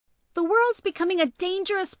world's becoming a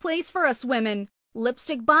dangerous place for us women.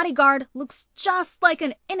 Lipstick Bodyguard looks just like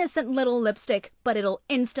an innocent little lipstick, but it'll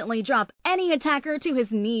instantly drop any attacker to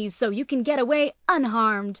his knees so you can get away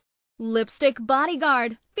unharmed. Lipstick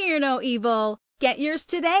Bodyguard, fear no evil. Get yours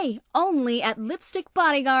today, only at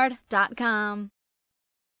lipstickbodyguard.com.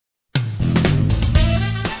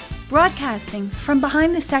 Broadcasting from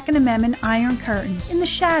behind the Second Amendment Iron Curtain in the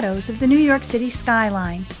shadows of the New York City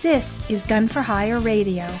skyline, this is Gun for Hire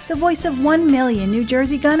Radio, the voice of 1 million New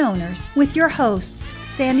Jersey gun owners, with your hosts,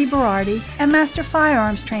 Sandy Berardi and Master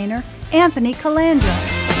Firearms Trainer Anthony Calandra.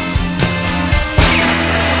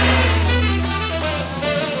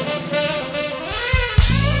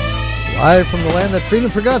 Live from the land that freedom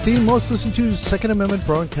forgot, the most listened to Second Amendment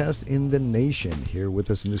broadcast in the nation. Here with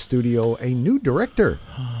us in the studio, a new director.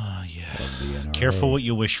 Oh, yeah. Careful what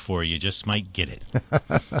you wish for. You just might get it.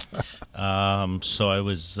 So I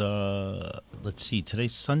was, let's see,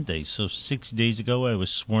 today's Sunday. So 6 days ago, I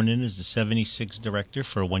was sworn in as the 76th director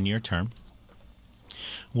for a one-year term,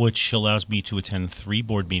 which allows me to attend 3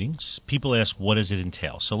 board meetings. People ask, what does it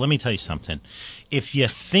entail? So let me tell you something. If you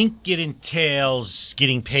think it entails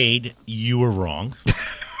getting paid, you are wrong.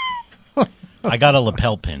 I got a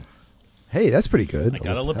lapel pin. Hey, that's pretty good. I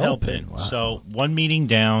got a lapel pin. Wow. So 1 meeting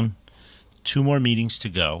down, 2 more meetings to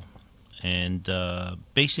go. And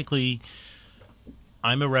basically,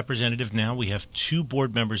 I'm a representative now. We have 2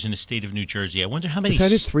 board members in the state of New Jersey. I wonder how many... Is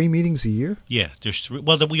that it, 3 meetings a year? Yeah, there's 3.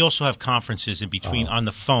 Well, we also have conferences in between on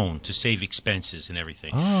the phone to save expenses and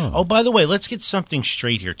everything. Oh, by the way, let's get something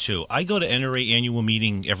straight here, too. I go to NRA annual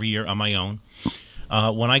meeting every year on my own.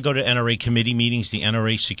 When I go to NRA committee meetings, the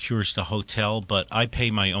NRA secures the hotel, but I pay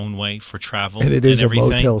my own way for travel and it is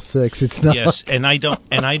everything. A Motel 6. It's not. Yes, and I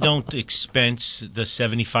don't expense the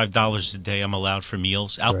 $75 a day I'm allowed for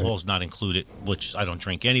meals. Alcohol's not included, which I don't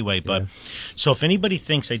drink anyway. But so if anybody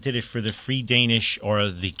thinks I did it for the free Danish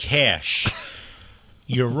or the cash,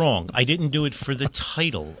 you're wrong. I didn't do it for the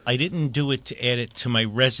title. I didn't do it to add it to my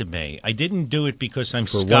resume. I didn't do it because I'm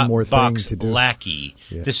Scott Box lackey.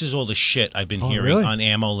 Yeah. This is all the shit I've been hearing on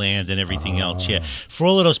AmmoLand and everything else. Yeah, for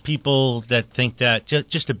all of those people that think that,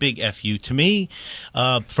 just a big F you to me.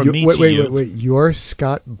 From me to you. Wait. You're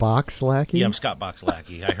Scott Box lackey? Yeah, I'm Scott Box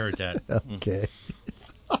lackey. I heard that. Okay.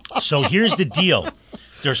 So here's the deal.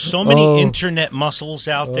 There's so many internet muscles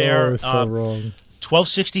out there. So wrong.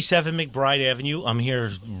 1267 McBride Avenue. I'm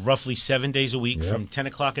here roughly 7 days a week from 10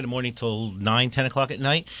 o'clock in the morning till 10 o'clock at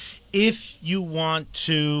night. If you want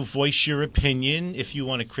to voice your opinion, if you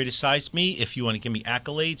want to criticize me, if you want to give me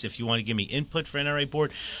accolades, if you want to give me input for NRA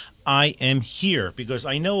board, I am here because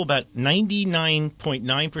I know about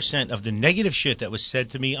 99.9% of the negative shit that was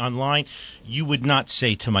said to me online you would not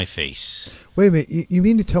say to my face. Wait a minute. You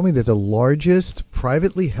mean to tell me that the largest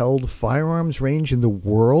privately held firearms range in the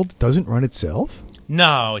world doesn't run itself?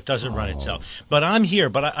 No, it doesn't run itself. But I'm here.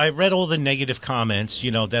 But I read all the negative comments,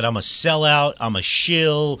 that I'm a sellout, I'm a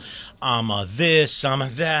shill, I'm a this, I'm a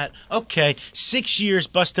that. Okay, 6 years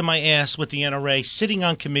busting my ass with the NRA, sitting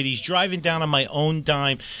on committees, driving down on my own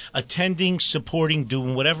dime, attending, supporting,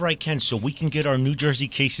 doing whatever I can so we can get our New Jersey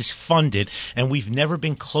cases funded. And we've never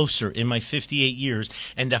been closer in my 58 years.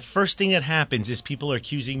 And the first thing that happens is people are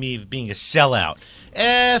accusing me of being a sellout.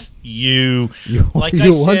 F you. Like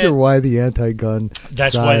you wonder why the anti-gun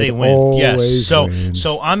that's side why they win. Yes. Wins.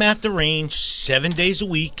 So I'm at the range 7 days a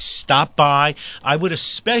week. Stop by. I would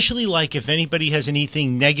especially like if anybody has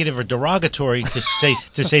anything negative or derogatory to say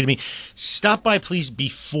to me. Stop by, please,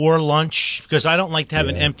 before lunch because I don't like to have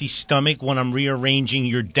an empty stomach when I'm rearranging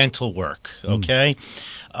your dental work. Okay.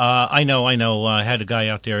 I know. I had a guy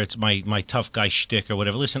out there. It's my tough guy shtick or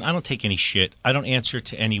whatever. Listen, I don't take any shit. I don't answer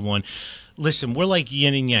to anyone. Listen, we're like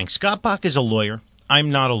yin and yang. Scott Bach is a lawyer.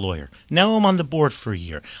 I'm not a lawyer. Now I'm on the board for a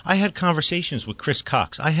year. I had conversations with Chris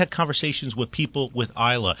Cox. I had conversations with people with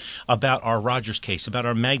Isla about our Rogers case, about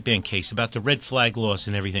our Magban case, about the red flag laws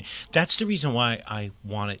and everything. That's the reason why I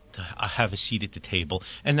wanted to have a seat at the table,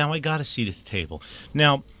 and now I got a seat at the table.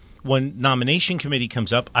 Now, when nomination committee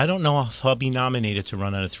comes up, I don't know if I'll be nominated to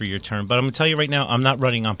run on a 3-year term, but I'm going to tell you right now, I'm not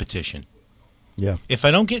running on petition. Yeah. If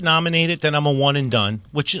I don't get nominated, then I'm a one and done,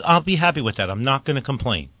 which I'll be happy with that. I'm not going to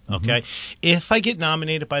complain. Okay. If I get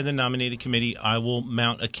nominated by the nominated committee, I will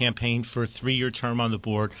mount a campaign for a 3-year term on the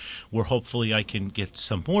board where hopefully I can get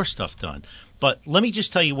some more stuff done. But let me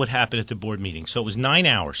just tell you what happened at the board meeting. So it was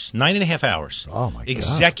 9.5 hours. Oh, my God.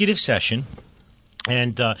 Executive session.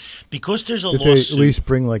 And because there's a lawsuit... Did they at least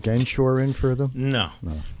bring, like, Ensure in for them? No.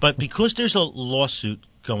 But because there's a lawsuit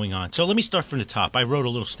going on... So let me start from the top. I wrote a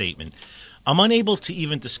little statement. I'm unable to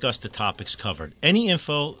even discuss the topics covered. Any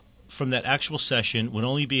info from that actual session would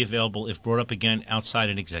only be available if brought up again outside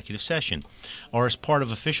an executive session or as part of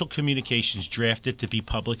official communications drafted to be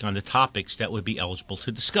public on the topics that would be eligible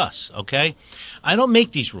to discuss, okay? I don't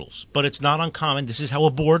make these rules, but it's not uncommon. This is how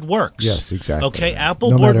a board works. Yes, exactly. Okay,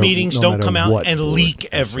 Apple board meetings don't come out and leak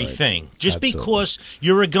everything. Right. Just Absolutely. because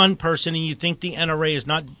you're a gun person and you think the NRA is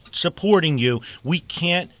not supporting you, we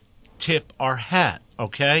can't tip our hat,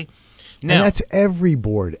 okay? Now, and that's every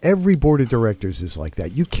board. Every board of directors is like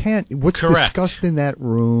that. You can't. What's correct. discussed in that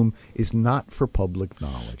room is not for public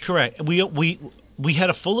knowledge. Correct. We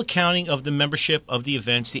had a full accounting of the membership of the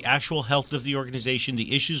events, the actual health of the organization,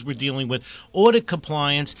 the issues we're dealing with, audit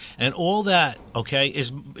compliance, and all that, okay,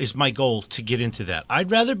 is my goal to get into that.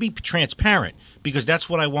 I'd rather be transparent because that's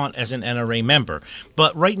what I want as an NRA member.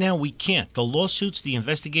 But right now we can't. The lawsuits, the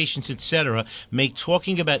investigations, etc., make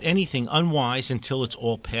talking about anything unwise until it's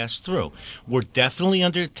all passed through. We're definitely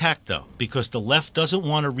under attack, though, because the left doesn't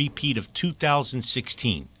want a repeat of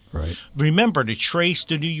 2016. Right. Remember, the Trace,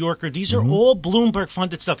 the New Yorker, these are all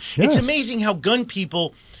Bloomberg-funded stuff. Yes. It's amazing how gun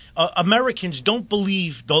people, Americans don't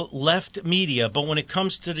believe the left media, but when it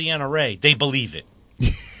comes to the NRA, they believe it.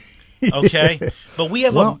 Okay? But we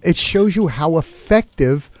have it shows you how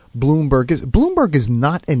effective Bloomberg is. Bloomberg is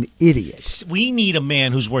not an idiot. We need a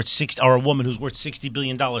man who's worth or a woman who's worth $60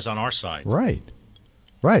 billion on our side. Right.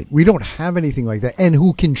 Right. We don't have anything like that. And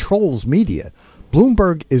who controls media?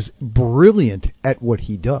 Bloomberg is brilliant at what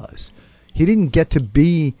he does. He didn't get to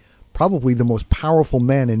be probably the most powerful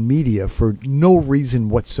man in media for no reason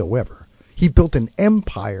whatsoever. He built an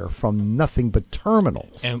empire from nothing but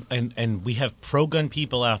terminals. And we have pro-gun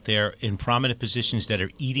people out there in prominent positions that are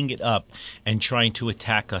eating it up and trying to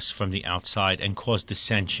attack us from the outside and cause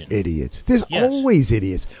dissension. Idiots. There's always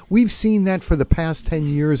idiots. We've seen that for the past 10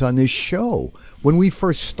 years on this show. When we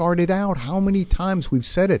first started out, how many times we've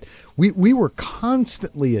said it. We were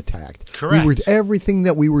constantly attacked. Correct. Everything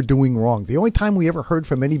that we were doing wrong. The only time we ever heard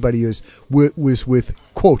from anybody was with,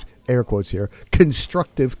 quote, air quotes here,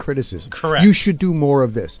 constructive criticism. Correct. You should do more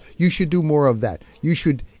of this. You should do more of that. You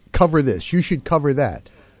should cover this. You should cover that.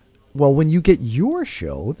 Well, when you get your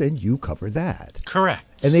show, then you cover that. Correct.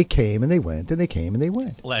 And they came and they went, and they came and they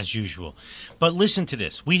went. Well, as usual. But listen to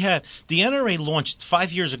this. We have the NRA launched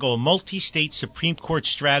 5 years ago a multi-state Supreme Court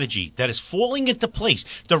strategy that is falling into place.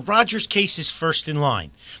 The Rogers case is first in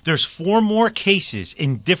line. There's 4 more cases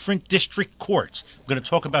in different district courts. We're going to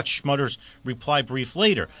talk about Schmutter's reply brief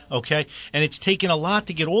later, okay? And it's taken a lot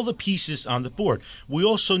to get all the pieces on the board. We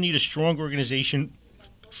also need a strong organization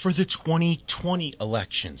for the 2020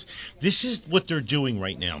 elections. This is what they're doing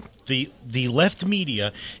right now. The left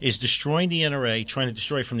media is destroying the NRA, trying to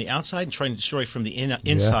destroy it from the outside and trying to destroy it from the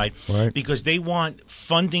inside because they want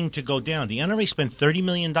funding to go down. The NRA spent $30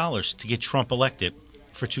 million to get Trump elected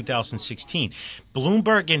for 2016.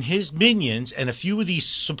 Bloomberg and his minions and a few of these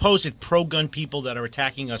supposed pro-gun people that are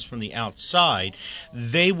attacking us from the outside,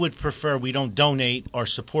 they would prefer we don't donate or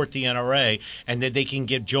support the NRA and that they can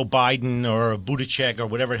get Joe Biden or Buttigieg or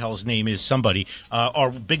whatever the hell his name is, somebody,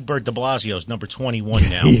 or Big Bird de Blasio's number 21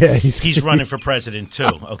 now. Yeah, he's running for president too,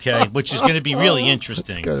 okay, which is going to be really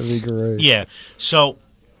interesting. It's going to be great. Yeah, so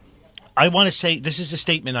I want to say this is a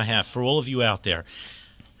statement I have for all of you out there.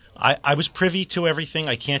 I was privy to everything.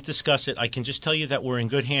 I can't discuss it. I can just tell you that we're in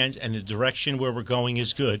good hands and the direction where we're going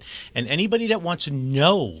is good. And anybody that wants to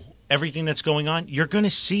know everything that's going on, you're going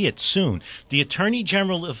to see it soon. The Attorney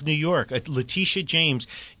General of New York, Letitia James,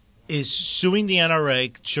 is suing the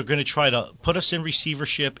NRA. She's going to try to put us in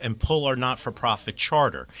receivership and pull our not-for-profit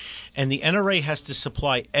charter. And the NRA has to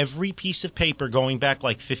supply every piece of paper going back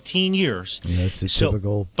like 15 years. Yeah, it's a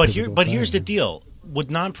typical. But here's the deal. With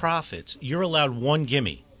nonprofits, you're allowed one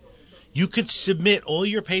gimme. You could submit all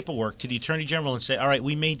your paperwork to the Attorney General and say, all right,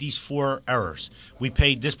 we made these 4 errors. We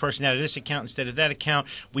paid this person out of this account instead of that account.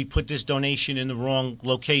 We put this donation in the wrong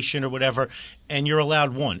location or whatever, and you're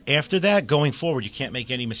allowed one. After that, going forward, you can't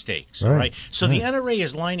make any mistakes. All right? So the NRA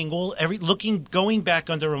is lining going back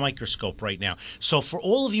under a microscope right now. So for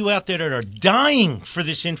all of you out there that are dying for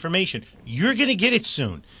this information, you're going to get it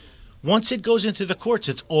soon. Once it goes into the courts,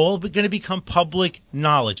 it's all going to become public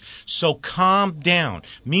knowledge. So calm down.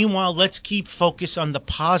 Meanwhile, let's keep focus on the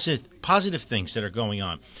positive things that are going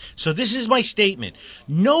on. So this is my statement.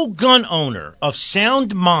 No gun owner of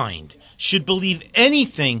sound mind should believe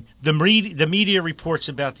anything the media reports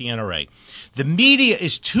about the NRA. The media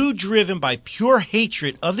is too driven by pure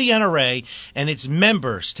hatred of the NRA and its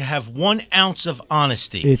members to have 1 ounce of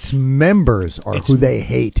honesty. Its members are who they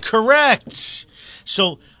hate. Correct.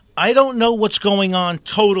 So I don't know what's going on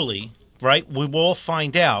totally right? We will all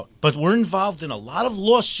find out. But we're involved in a lot of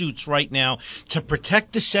lawsuits right now to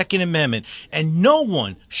protect the Second Amendment, and no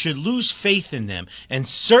one should lose faith in them. And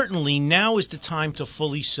certainly now is the time to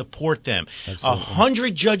fully support them. Absolutely.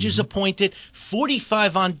 100 judges appointed,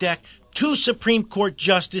 45 on deck, 2 Supreme Court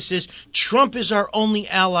justices. Trump is our only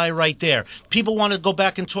ally right there. People want to go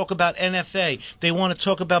back and talk about NFA. They want to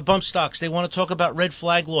talk about bump stocks. They want to talk about red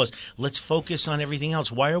flag laws. Let's focus on everything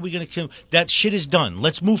else. Why are we going to... That shit is done.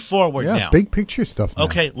 Let's move forward now. Big picture stuff now.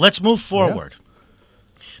 Okay, let's move forward.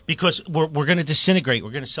 Because we're going to disintegrate.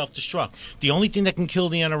 We're going to self-destruct. The only thing that can kill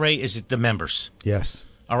the NRA is the members. Yes.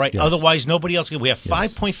 All right? Yes. Otherwise, nobody else can. We have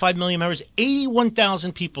Yes. 5.5 million members.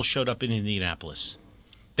 81,000 people showed up in Indianapolis.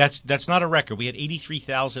 That's not a record. We had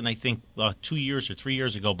 83,000, I think, 2 years or 3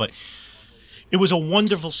 years ago. But it was a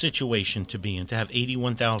wonderful situation to be in, to have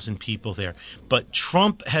 81,000 people there. But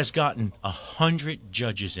Trump has gotten 100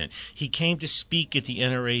 judges in. He came to speak at the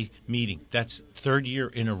NRA meeting. That's third year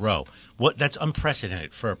in a row. That's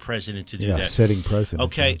unprecedented for a president to do that. Setting precedent.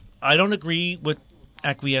 Okay, I don't agree with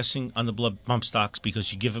acquiescing on the bump stocks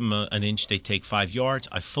because you give them an inch, they take 5 yards.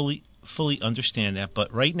 I fully understand that,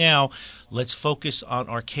 but right now, let's focus on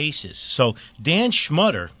our cases. So Dan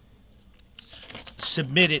Schmutter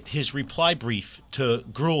submitted his reply brief to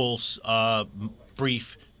Gruel's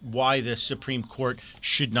brief why the Supreme Court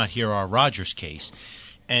should not hear our Rogers case.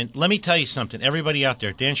 And let me tell you something. Everybody out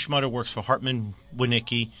there, Dan Schmutter works for Hartman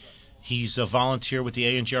Winicki. He's a volunteer with the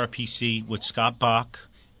ANJRPC with Scott Bach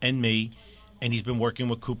and me. And he's been working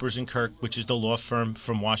with Coopers & Kirk, which is the law firm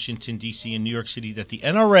from Washington, D.C. and New York City that the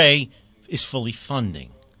NRA is fully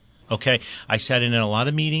funding. Okay? I sat in a lot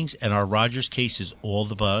of meetings, and our Rogers case is all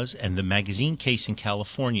the buzz, and the magazine case in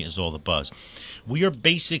California is all the buzz. We are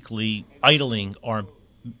basically idling our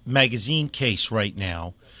magazine case right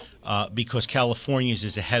now because California's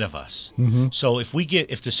is ahead of us. Mm-hmm. So if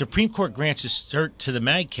the Supreme Court grants a cert to the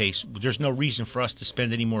mag case, there's no reason for us to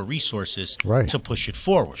spend any more resources to push it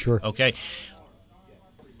forward. Sure. Okay?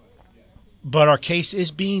 But our case is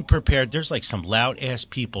being prepared. There's like some loud-ass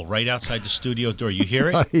people right outside the studio door. You hear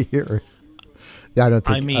it? I hear it. Yeah, I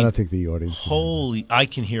don't think the audience. I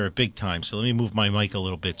can hear it big time. So let me move my mic a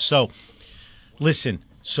little bit. So, listen.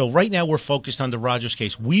 So right now we're focused on the Rogers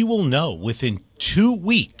case. We will know within 2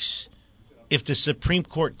 weeks if the Supreme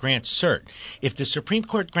Court grants cert. If the Supreme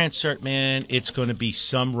Court grants cert, man, it's going to be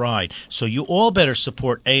some ride. So you all better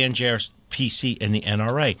support ANJRPC and the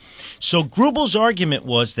NRA. So Grubel's argument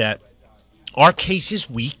was that our case is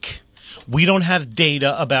weak. We don't have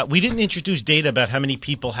data we didn't introduce data about how many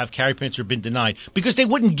people have carry permits or been denied because they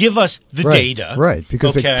wouldn't give us the data. Right,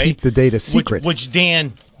 because they keep the data secret. Which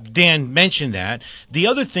Dan mentioned that. The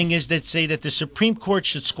other thing is that say that the Supreme Court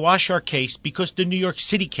should squash our case because the New York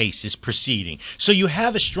City case is proceeding. So you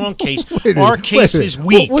have a strong case. Our case is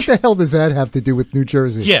weak. What the hell does that have to do with New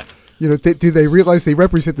Jersey? Yeah. You know, do they realize they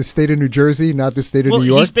represent the state of New Jersey, not the state of New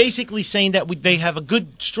York? He's basically saying that they have a good,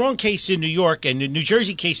 strong case in New York, and the New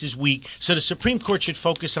Jersey case is weak, so the Supreme Court should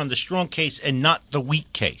focus on the strong case and not the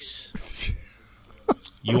weak case.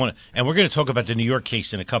 And we're going to talk about the New York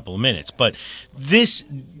case in a couple of minutes, but this...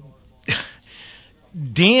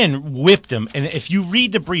 Dan whipped him, and if you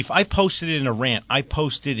read the brief, I posted it in a rant. I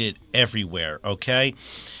posted it everywhere, okay?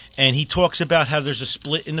 And he talks about how there's a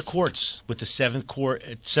split in the courts with the Seventh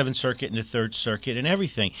Circuit and the Third Circuit and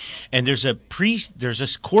everything. And there's a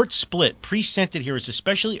court split. Presented here is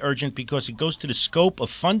especially urgent because it goes to the scope of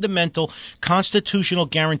fundamental constitutional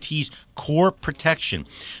guarantees, core protection.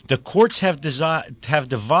 The courts have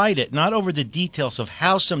divided not over the details of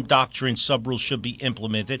how some doctrine sub-rules should be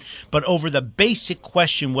implemented, but over the basic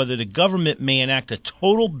question whether the government may enact a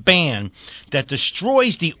total ban that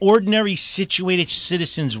destroys the ordinary situated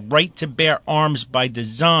citizen's right to bear arms by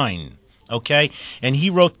design. Okay? And he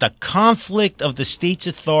wrote, the conflict of the state's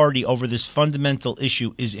authority over this fundamental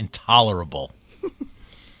issue is intolerable.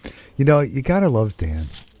 You know, you gotta love Dan.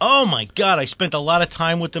 Oh, my God. I spent a lot of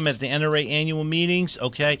time with him at the NRA annual meetings,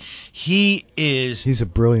 okay? He's a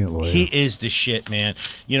brilliant lawyer. He is the shit, man.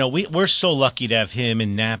 You know, we're so lucky to have him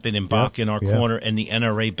and Nappin and Bach in our corner and the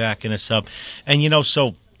NRA backing us up. And, you know,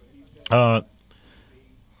 so...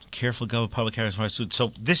 Careful, government public health.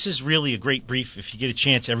 So this is really a great brief. If you get a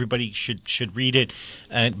chance, everybody should read it.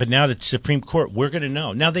 But now that the Supreme Court, we're going to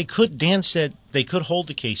know. Now Dan said they could hold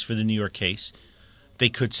the case for the New York case. They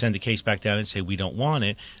could send the case back down and say we don't want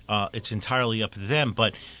it. It's entirely up to them.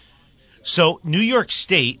 But so New York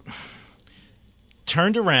State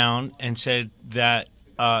turned around and said that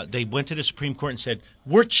they went to the Supreme Court and said,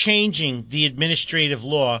 we're changing the administrative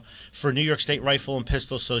law for New York State Rifle and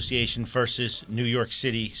Pistol Association versus New York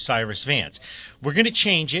City Cyrus Vance. We're going to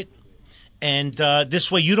change it, And this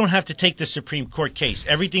way, you don't have to take the Supreme Court case.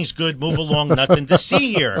 Everything's good. Move along. Nothing to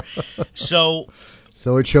see here. So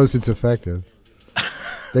it shows it's effective.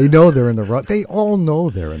 They know they're in the wrong. They all know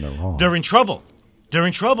they're in the wrong. They're in trouble. They're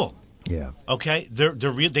in trouble. Yeah. Okay.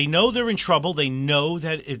 They know they're in trouble. They know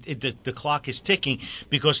that the clock is ticking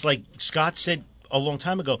because, like Scott said a long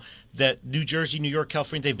time ago, that New Jersey, New York,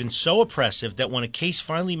 California, they've been so oppressive that when a case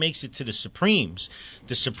finally makes it to the Supremes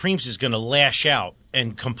is going to lash out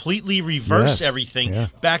and completely reverse everything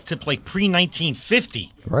back to like pre-1950.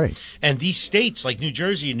 Right. And these states like New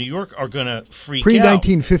Jersey and New York are going to freak out.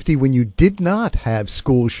 Pre-1950, when you did not have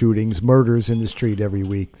school shootings, murders in the street every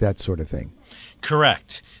week, that sort of thing.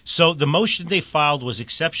 Correct. So the motion they filed was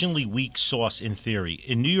exceptionally weak sauce in theory.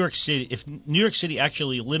 In New York City, if New York City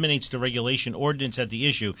actually eliminates the regulation ordinance at the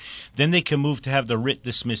issue, then they can move to have the writ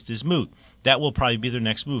dismissed as moot. That will probably be their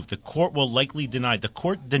next move. The court will likely deny. The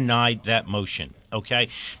court denied that motion. Okay?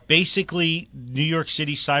 Basically, New York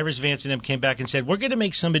City, Cyrus Vance and them came back and said, we're going to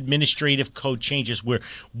make some administrative code changes where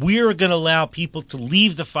we're going to allow people to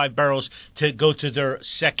leave the 5 boroughs to go to their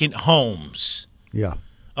second homes. Yeah.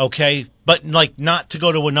 Okay, but like not to go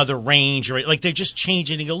to another range or like they're just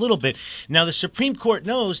changing it a little bit. Now the Supreme Court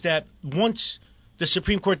knows that once the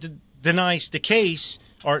Supreme Court denies the case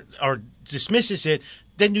or dismisses it,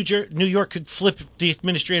 then New York could flip the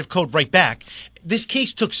administrative code right back. This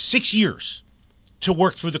case took 6 years to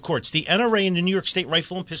work through the courts. The NRA and the New York State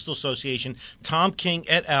Rifle and Pistol Association, Tom King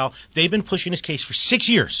et al., they've been pushing this case for 6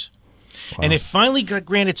 years. Wow. And it finally got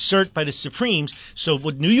granted cert by the Supremes. So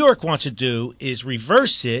what New York wants to do is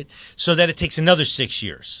reverse it so that it takes another 6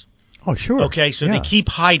 years. Oh, sure. Okay, so they keep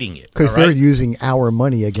hiding it. Because they're using our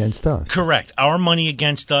money against us. Correct. Our money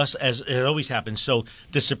against us, as it always happens. So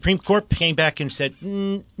the Supreme Court came back and said,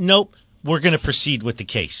 nope, we're going to proceed with the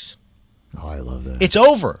case. Oh, I love that. It's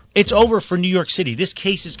over. It's over for New York City. This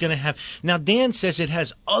case is going to have... Now, Dan says it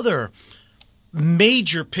has other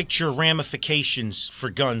major picture ramifications for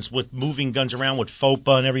guns with moving guns around with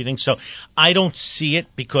FOPA and everything. So I don't see it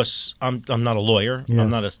because I'm not a lawyer. Yeah. I'm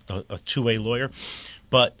not a 2A lawyer.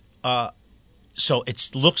 But so it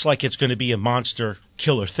looks like it's going to be a monster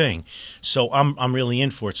killer thing. So I'm really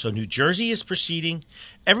in for it. So New Jersey is proceeding.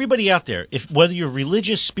 Everybody out there, if whether you're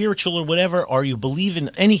religious, spiritual, or whatever, or you believe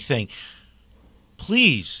in anything,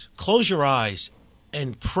 please close your eyes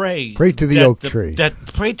and pray. Pray to the oak tree.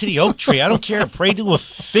 Pray to the oak tree. I don't care. Pray to a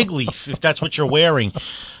fig leaf if that's what you're wearing.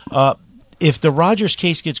 If the Rogers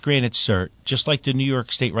case gets granted cert, just like the New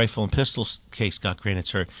York State Rifle and Pistol case got granted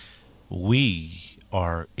cert, we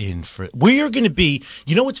are in for it. We are going to be,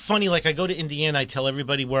 you know what's funny? Like I go to Indiana, I tell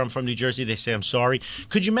everybody where I'm from, New Jersey, they say I'm sorry.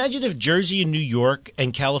 Could you imagine if Jersey and New York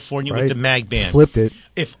and California with the MAG ban flipped it?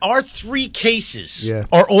 If our 3 cases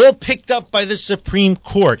are all picked up by the Supreme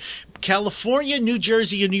Court, California, New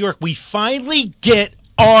Jersey, and New York, we finally get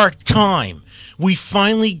our time. We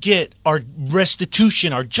finally get our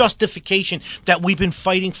restitution, our justification that we've been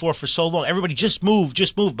fighting for so long. Everybody just move,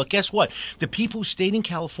 just move. But guess what? The people who stayed in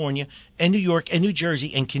California and New York and New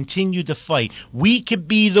Jersey and continued to fight, we could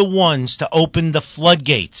be the ones to open the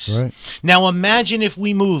floodgates. Right. Now imagine if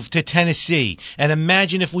we move to Tennessee and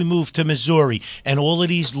imagine if we move to Missouri and all of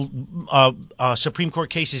these Supreme Court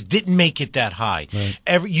cases didn't make it that high.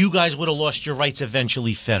 Right. You guys would have lost your rights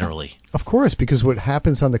eventually federally. Of course, because what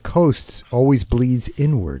happens on the coasts always bleeds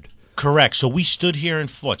inward. Correct. So we stood here and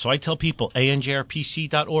fought. So I tell people,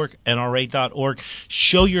 anjrpc.org, nra.org,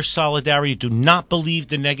 show your solidarity. Do not believe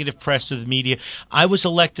the negative press of the media. I was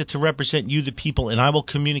elected to represent you, the people, and I will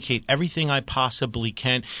communicate everything I possibly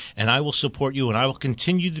can, and I will support you, and I will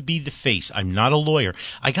continue to be the face. I'm not a lawyer.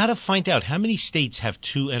 I got to find out how many states have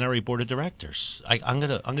 2 NRA board of directors. I'm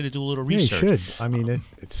gonna do a little research. Yeah, you should. I mean,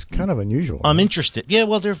 it's kind of unusual. I'm interested. Yeah,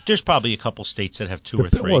 well, there's probably a couple states that have 2 or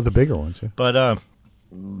 3. Well, the bigger ones. Yeah. But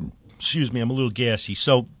excuse me, I'm a little gassy.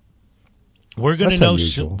 So we're going to know.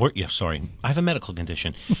 Sorry. I have a medical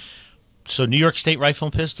condition. So New York State Rifle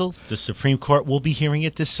and Pistol, the Supreme Court will be hearing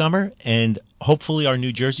it this summer, and hopefully our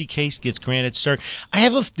New Jersey case gets granted cert. I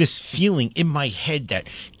have this feeling in my head that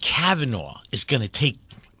Kavanaugh is going to take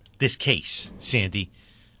this case, Sandy.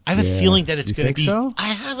 I have a feeling that it's going to be. So?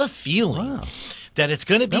 I have a feeling that it's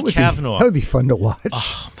going to be Kavanaugh. That would be fun to watch.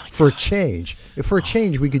 Oh, my God. For a change. For a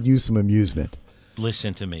change, we could use some amusement.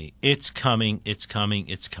 Listen to me. It's coming. It's coming.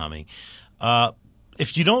 It's coming.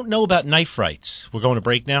 If you don't know about knife rights, we're going to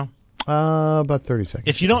break now. About 30 seconds.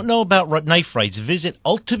 If you don't know about knife rights, visit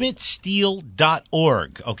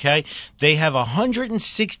ultimatesteel.org, okay? They have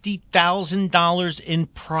 $160,000 in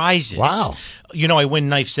prizes. Wow. You know, I win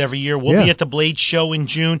knives every year. We'll be at the Blade Show in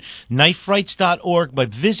June. Kniferights.org, but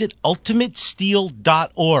visit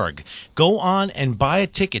ultimatesteel.org. Go on and buy a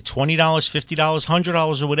ticket, $20, $50,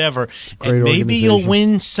 $100 or whatever, and maybe you'll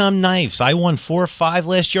win some knives. I won 4 or 5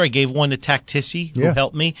 last year. I gave one to Tactissi, who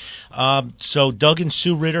helped me. So Doug and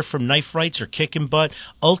Sue Ritter from Knife Rights are kicking butt.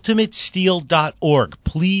 Ultimatesteel.org.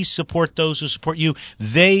 Please support those who support you.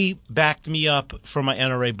 They backed me up for my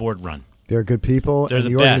NRA board run. They're good people, and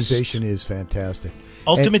the organization is fantastic.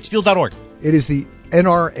 UltimateSteel.org. It is the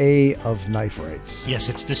NRA of knife rights. Yes,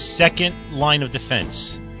 it's the second line of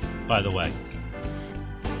defense, by the way.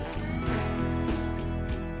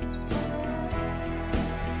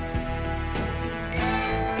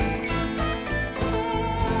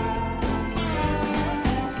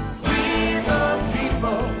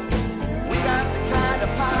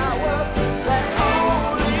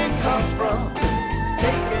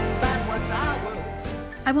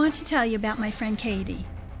 I want to tell you about my friend Katie.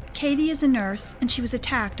 Katie is a nurse, and she was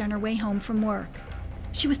attacked on her way home from work.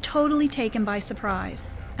 She was totally taken by surprise,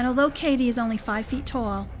 and although Katie is only 5 feet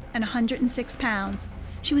tall and 106 pounds,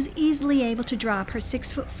 she was easily able to drop her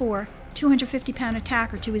 6'4", 250-pound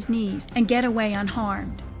attacker to his knees and get away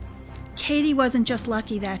unharmed. Katie wasn't just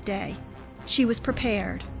lucky that day. She was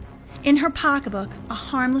prepared. In her pocketbook, a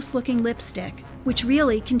harmless-looking lipstick, which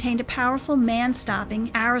really contained a powerful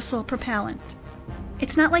man-stopping aerosol propellant.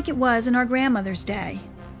 It's not like it was in our grandmother's day.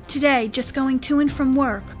 Today, just going to and from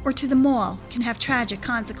work or to the mall can have tragic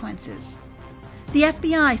consequences. The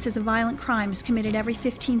FBI says a violent crime is committed every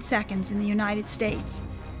 15 seconds in the United States,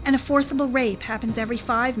 and a forcible rape happens every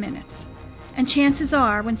 5 minutes. And chances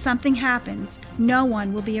are, when something happens, no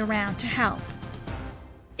one will be around to help.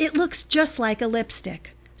 It looks just like a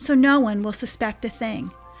lipstick, so no one will suspect a thing,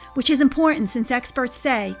 which is important since experts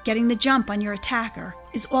say getting the jump on your attacker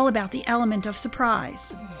is all about the element of surprise.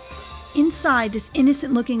 Inside this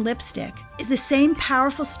innocent-looking lipstick is the same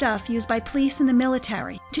powerful stuff used by police and the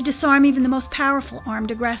military to disarm even the most powerful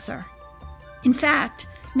armed aggressor. In fact,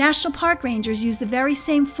 National Park Rangers use the very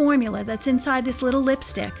same formula that's inside this little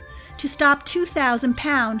lipstick to stop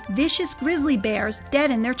 2,000-pound vicious grizzly bears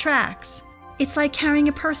dead in their tracks. It's like carrying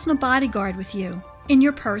a personal bodyguard with you, in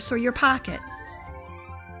your purse or your pocket.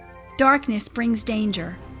 Darkness brings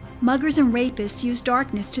danger. Muggers and rapists use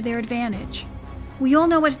darkness to their advantage. We all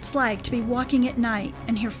know what it's like to be walking at night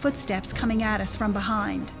and hear footsteps coming at us from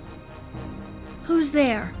behind. Who's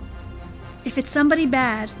there? If it's somebody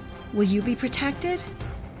bad, will you be protected?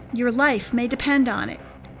 Your life may depend on it.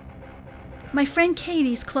 My friend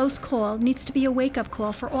Katie's close call needs to be a wake-up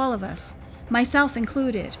call for all of us, myself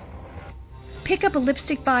included. Pick up a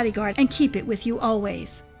lipstick bodyguard and keep it with you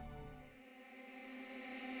always.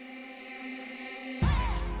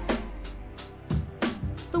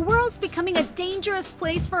 The world's becoming a dangerous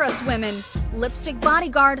place for us women. Lipstick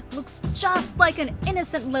Bodyguard looks just like an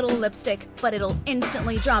innocent little lipstick, but it'll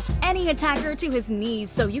instantly drop any attacker to his knees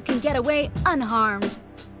so you can get away unharmed.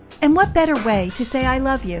 And what better way to say I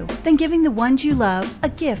love you than giving the ones you love a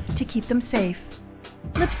gift to keep them safe?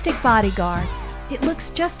 Lipstick Bodyguard. It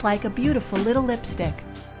looks just like a beautiful little lipstick,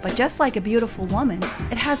 but just like a beautiful woman,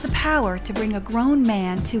 it has the power to bring a grown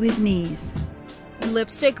man to his knees.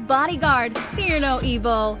 Lipstick Bodyguard, fear no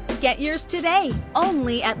evil. Get yours today,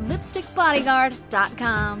 only at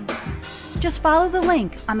lipstickbodyguard.com. Just follow the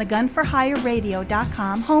link on the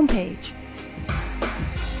gunforhireradio.com homepage.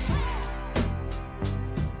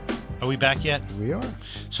 Are we back yet? We are.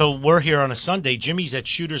 So we're here on a Sunday. Jimmy's at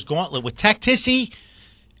Shooter's Gauntlet with Tactissi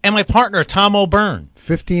and my partner, Tom O'Byrne.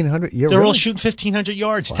 1,500? Yeah, They're really? all shooting 1,500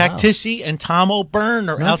 yards. Wow. Tactissi and Tom O'Byrne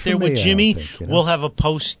are out there with Jimmy. I think, We'll have a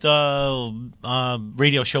post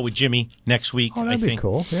radio show with Jimmy next week. Oh, that'd be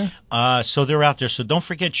cool, yeah. So they're out there. So don't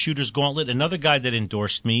forget Shooter's Gauntlet. Another guy that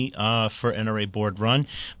endorsed me for NRA Board Run,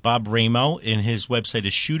 Bob Ramo, and his website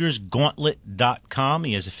is shootersgauntlet.com.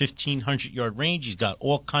 He has a 1,500-yard range. He's got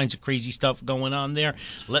all kinds of crazy stuff going on there.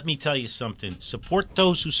 Let me tell you something. Support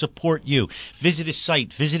those who support you. Visit his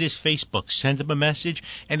site. Visit his Facebook. Send him a message.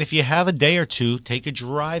 And if you have a day or two, take a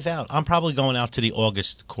drive out. I'm probably going out to the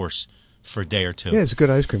August course for a day or two. Yeah, it's a good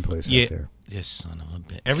ice cream place out there. Yes, son of a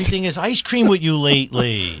bitch. Everything is ice cream with you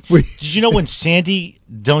lately. Did you know when Sandy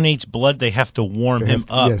donates blood, they have to warm him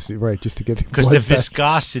up? Yes, right, just to get the because blood the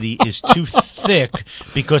viscosity is too thick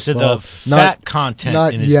because of the fat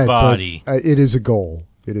content in his body. But, it is a goal.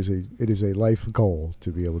 It is a life goal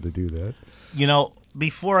to be able to do that. You know,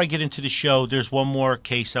 before I get into the show, there's one more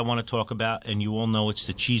case I want to talk about, and you all know it's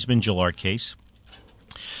the Cheeseman Gillard case.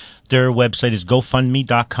 Their website is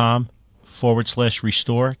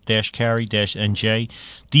GoFundMe.com/restore-carry-NJ.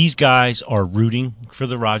 These guys are rooting for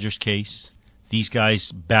the Rogers case. These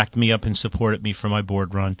guys backed me up and supported me for my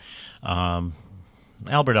board run.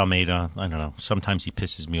 Albert Almeida, I don't know. Sometimes he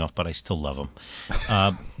pisses me off, but I still love him.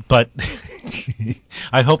 But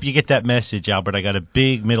I hope you get that message, Albert. I got a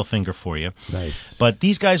big middle finger for you. Nice. But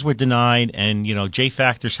these guys were denied, and, Jay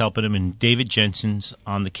Factor's helping them, and David Jensen's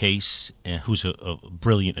on the case, who's a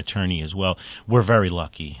brilliant attorney as well. We're very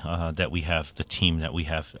lucky that we have the team that we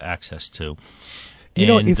have access to.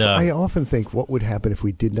 I often think, what would happen if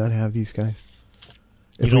we did not have these guys?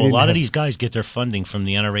 A lot of these guys get their funding from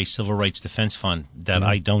the NRA Civil Rights Defense Fund that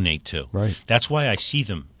I donate to. Right. That's why I see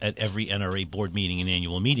them at every NRA board meeting and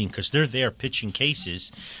annual meeting, because they're there pitching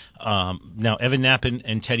cases. Now, Evan Knappen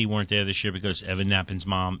and Teddy weren't there this year because Evan Knappen's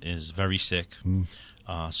mom is very sick.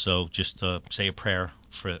 So just say a prayer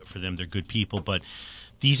for them. They're good people. But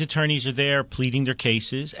these attorneys are there pleading their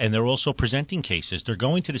cases, and they're also presenting cases. They're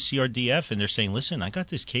going to the CRDF, and they're saying, listen, I got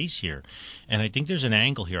this case here, and I think there's an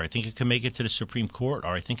angle here. I think it could make it to the Supreme Court, or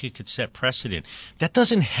I think it could set precedent. That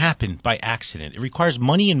doesn't happen by accident. It requires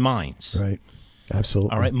money and minds. Right.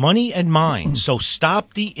 Absolutely. All right, money and minds. So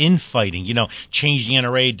stop the infighting. Change the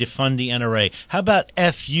NRA, defund the NRA. How about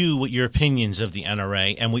F you with your opinions of the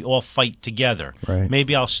NRA, and we all fight together? Right.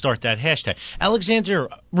 Maybe I'll start that hashtag. Alexander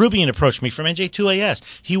Rubian approached me from NJ2AS.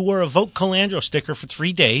 He wore a Vote Calandro sticker for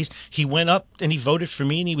 3 days. He went up and he voted for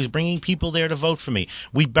me, and he was bringing people there to vote for me.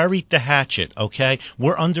 We buried the hatchet, okay?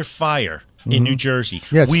 We're under fire in New Jersey.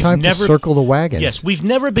 Yeah, it's time to circle the wagons. Yes, we've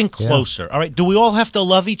never been closer. All right, do we all have to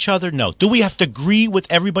love each other? No. Do we have to agree with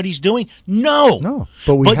everybody's doing? No. No,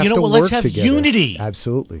 but we have to work let's have together. Unity.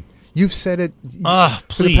 Absolutely. You've said it please.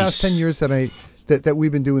 For the past 10 years that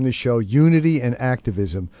we've been doing this show. Unity and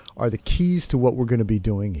activism are the keys to what we're going to be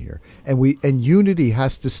doing here, and unity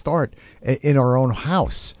has to start in our own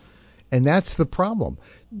house. And that's the problem.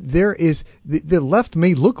 There is the left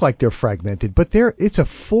may look like they're fragmented, but it's a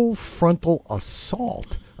full frontal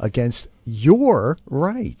assault against your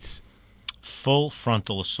rights. Full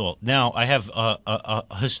frontal assault. Now, I have a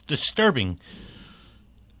disturbing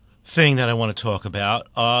thing that I want to talk about.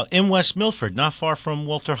 In West Milford, not far from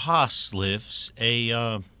Walter Haas lives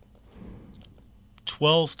a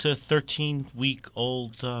 12 to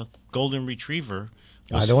 13-week-old golden retriever.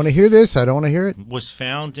 I don't want to hear this. I don't want to hear it. Was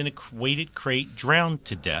found in a weighted crate, drowned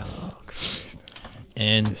to death.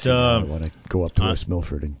 And I want to go up to West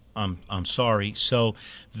Milford. I'm sorry. So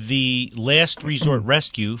the Last Resort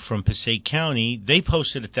Rescue from Passaic County, they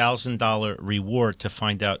posted a $1,000 reward to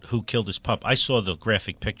find out who killed his pup. I saw the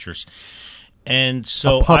graphic pictures. And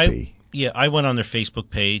so a puppy. I went on their Facebook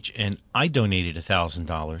page, and I donated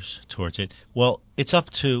 $1,000 towards it. Well, it's up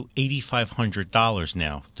to $8,500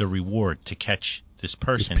 now, the reward to catch this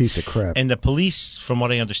person. This piece of crap. And the police, from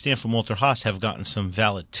what I understand from Walter Haas, have gotten some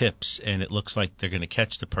valid tips, and it looks like they're going to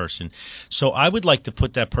catch the person. So I would like to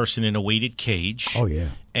put that person in a weighted cage. Oh,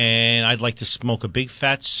 yeah. And I'd like to smoke a big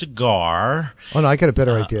fat cigar. Oh, no, I got a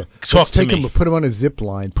better idea. Talk to me. Put him on a zip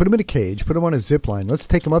line. Put him in a cage. Put him on a zip line. Let's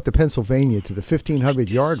take him up to Pennsylvania to the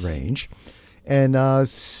 1,500-yard range. And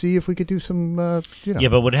see if we could do some, Yeah,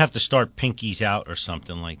 but we'd have to start pinkies out or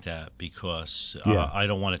something like that, because I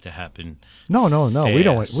don't want it to happen. No.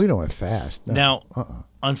 Fast. We don't want fast. No. Now,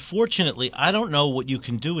 unfortunately, I don't know what you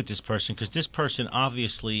can do with this person, because this person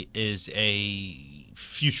obviously is a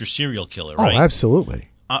future serial killer, right? Oh, absolutely.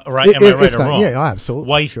 Right? Am I right or wrong? Yeah, absolutely.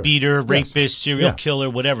 Wife beater, rapist, serial killer,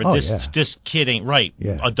 whatever. This kid ain't right.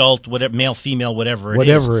 Yeah. Adult, whatever, male, female, whatever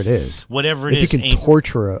it is. Whatever it is. If you can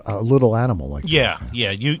torture a little animal like that.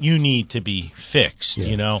 Yeah. You need to be fixed,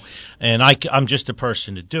 And I'm just a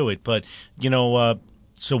person to do it. But,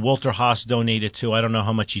 so Walter Haas donated too. I don't know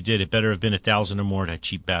how much he did. It better have been $1,000 or more, that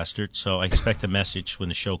cheap bastard. So I expect a message when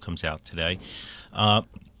the show comes out today.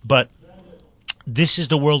 But this is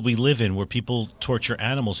the world we live in, where people torture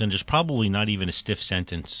animals, and there's probably not even a stiff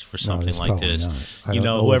sentence for something like this.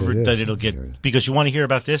 Whoever that it'll get. Because you want to hear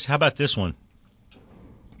about this? How about this one?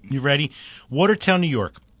 You ready? Watertown, New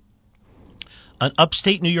York. An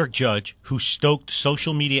upstate New York judge who stoked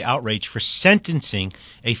social media outrage for sentencing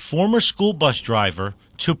a former school bus driver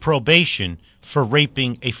to probation for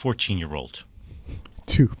raping a 14-year-old.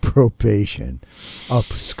 To probation. A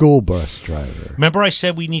school bus driver. Remember I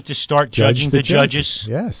said we need to start judging the judges?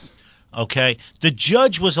 Yes. Okay. The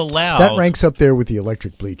judge was allowed... That ranks up there with the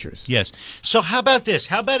electric bleachers. Yes. So how about this?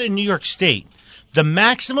 How about in New York State? The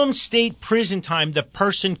maximum state prison time the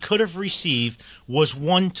person could have received was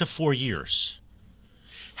 1 to 4 years.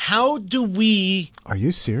 How do we... Are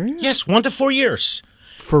you serious? Yes, 1 to 4 years.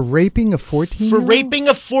 For raping a 14-year-old? For raping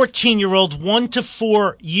a 14-year-old 1 to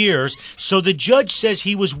 4 years. So the judge says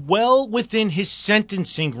he was well within his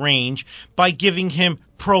sentencing range by giving him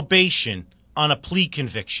probation on a plea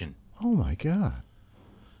conviction. Oh, my God.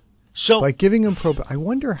 So by giving him probation, I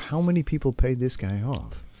wonder how many people paid this guy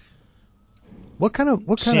off. What kind of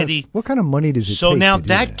money does it take? So now to do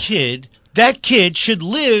that kid should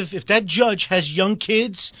live. If that judge has young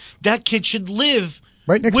kids, that kid should live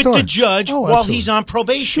right next with door. the judge while absolutely. he's on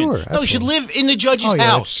probation. Sure, no, he should live in the judge's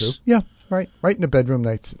house. That's true. Yeah, right in the bedroom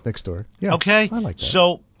next door. Yeah. Okay. I like that.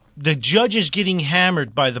 So the judge is getting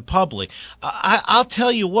hammered by the public. I'll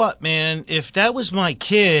tell you what, man. If that was my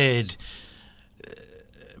kid,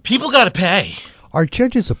 people got to pay. Are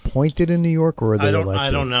judges appointed in New York, or are they elected? I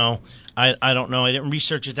don't know. I don't know. I didn't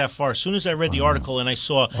research it that far. As soon as I read the article and I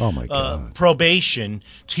saw probation,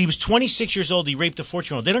 he was 26 years old. He raped a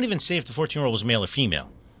 14-year-old. They don't even say if the 14-year-old was male or female.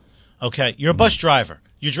 Okay, you're a bus driver.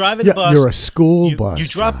 You're driving a bus. You're a school bus. You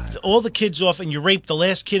dropped all the kids off and you raped the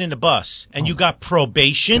last kid in the bus, and you got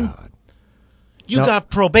probation. God. You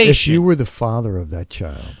got probation. If you were the father of that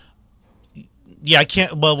child. Yeah, I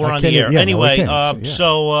can't. Well, we're on the air anyway.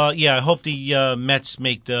 I hope the Mets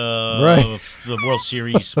make the World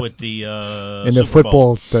Series with the in the Super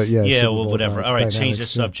Bowl. football. Super Bowl, whatever. All right, change the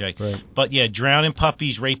subject. Right. But yeah, drowning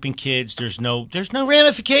puppies, raping kids. There's no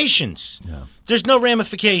ramifications. No. There's no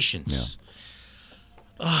ramifications.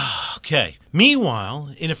 No. Okay.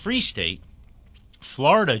 Meanwhile, in a free state,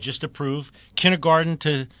 Florida just approved kindergarten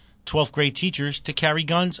to 12th grade teachers to carry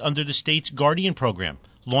guns under the state's Guardian program,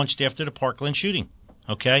 launched after the Parkland shooting.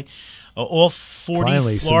 Okay? All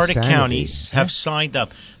 40 Florida counties have signed up.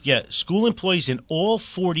 Yeah, school employees in all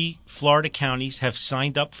 40 Florida counties have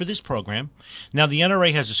signed up for this program. Now, the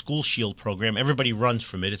NRA has a School Shield program. Everybody runs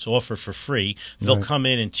from it. It's offered for free. They'll come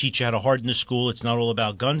in and teach you how to harden the school. It's not all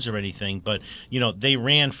about guns or anything, but, they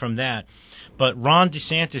ran from that. But Ron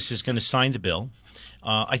DeSantis is going to sign the bill.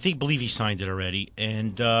 I believe he signed it already,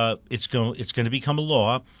 and it's going to become a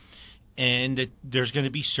law. And there's going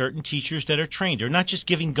to be certain teachers that are trained. They're not just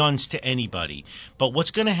giving guns to anybody. But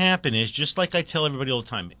what's going to happen is, just like I tell everybody all the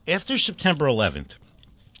time, after September 11th,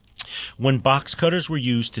 when box cutters were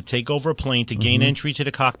used to take over a plane to gain entry to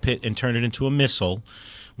the cockpit and turn it into a missile,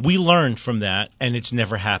 we learned from that, and it's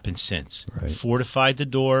never happened since. Right. Fortified the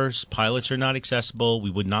doors. Pilots are not accessible.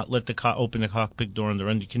 We would not let open the cockpit door under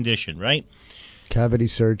any condition, right? Cavity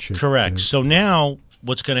search. Correct. So now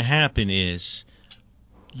what's going to happen is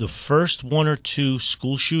the first 1 or 2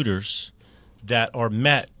 school shooters that are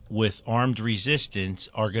met with armed resistance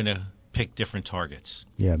are going to pick different targets.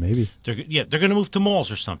 Yeah, maybe. They're going to move to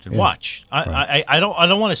malls or something. Yeah. Watch. I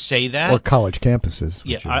don't want to say that. Or college campuses.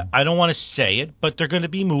 Yeah, I don't want to say it, but they're going to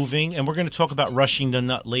be moving, and we're going to talk about rushing the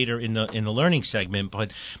nut later in the learning segment.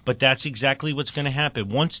 But that's exactly what's going to happen.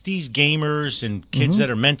 Once these gamers and kids that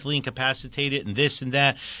are mentally incapacitated and this and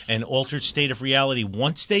that, and altered state of reality,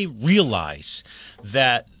 once they realize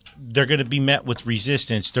that they're going to be met with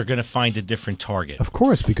resistance, they're going to find a different target. Of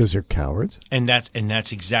course, because they're cowards. And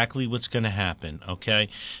that's exactly what's going to happen, okay?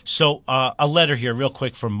 So a letter here real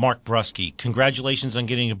quick from Mark Brusky. Congratulations on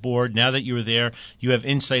getting aboard. Now that you were there, you have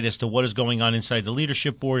insight as to what is going on inside the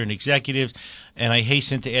leadership board and executives, and I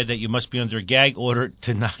hasten to add that you must be under a gag order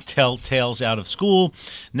to not tell tales out of school.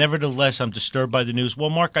 Nevertheless, I'm disturbed by the news.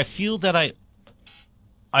 Well, Mark, I feel that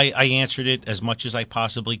I answered it as much as I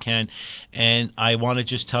possibly can, and I want to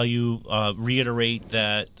just tell you, reiterate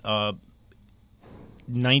that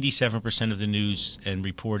 97% of the news and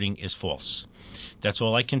reporting is false. That's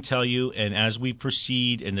all I can tell you, and as we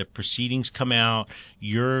proceed and the proceedings come out,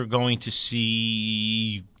 you're going to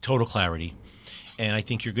see total clarity, and I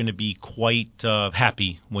think you're going to be quite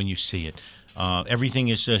happy when you see it. Everything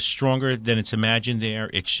is stronger than it's imagined there.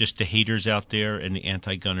 It's just the haters out there and the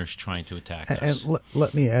anti-gunners trying to attack us. And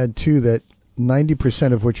let me add, too, that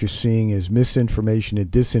 90% of what you're seeing is misinformation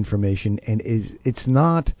and disinformation, and it's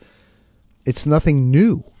nothing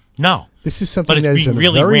new. No. This is something that is a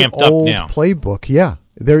really very ramped old up now. Playbook. Yeah.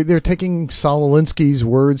 They're taking Saul Alinsky's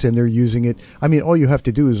words and they're using it. I mean, all you have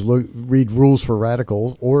to do is read Rules for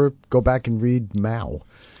Radicals or go back and read Mao.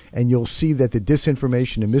 And you'll see that the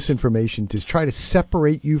disinformation and misinformation to try to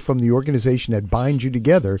separate you from the organization that binds you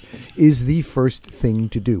together is the first thing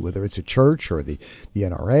to do, whether it's a church or the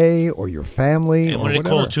NRA or your family and or what do they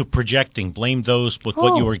whatever. call it, too? Projecting. Blame those with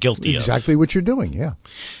what you were guilty of. Exactly what you're doing, yeah.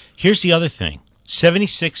 Here's the other thing.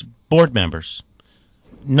 76 board members.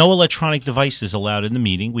 No electronic devices allowed in the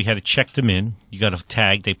meeting. We had to check them in. You got a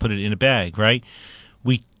tag. They put it in a bag, right?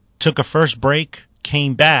 We took a first break,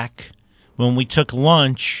 came back. When we took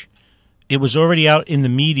lunch, it was already out in the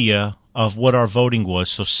media of what our voting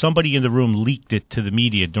was, so somebody in the room leaked it to the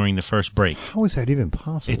media during the first break. How is that even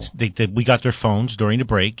possible? We got their phones during the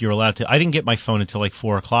break. You're allowed to. I didn't get my phone until like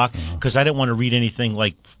 4 o'clock because I didn't want to read anything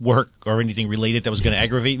like work or anything related that was going to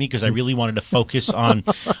aggravate me because I really wanted to focus on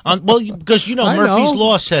because Murphy's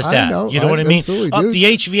Law says that. You know what I mean?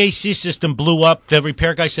 The HVAC system blew up. The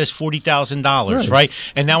repair guy says $40,000, right?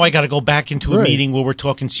 And now I got to go back into a meeting where we're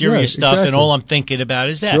talking serious stuff, and all I'm thinking about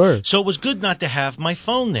is that. Sure. So it was good not to have my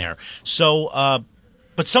phone there. So,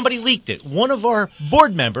 but somebody leaked it. One of our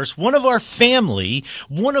board members, one of our family,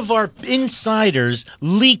 one of our insiders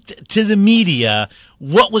leaked to the media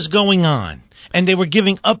what was going on. And they were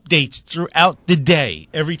giving updates throughout the day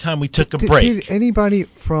every time we took a break. Did anybody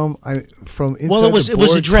from inside it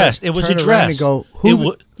was addressed. It was turn addressed. Around and go,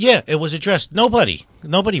 it was addressed. Nobody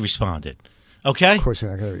responded. Okay? Of course,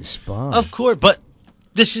 they're not going to respond. Of course, but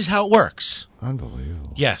this is how it works.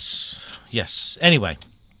 Unbelievable. Yes. Anyway.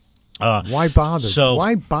 Why bother? So,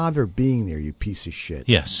 why bother being there, you piece of shit?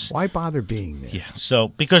 Yes. Why bother being there? Yeah. So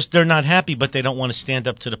because they're not happy, but they don't want to stand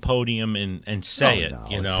up to the podium and say it.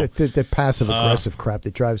 You know, it's the passive aggressive crap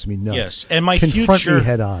that drives me nuts. Yes, and my Confront future me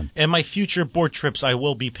head on. And my future board trips, I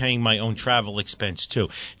will be paying my own travel expense too.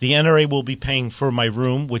 The NRA will be paying for my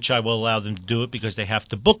room, which I will allow them to do it because they have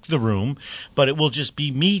to book the room. But it will just be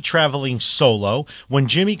me traveling solo. When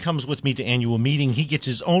Jimmy comes with me to annual meeting, he gets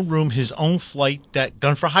his own room, his own flight that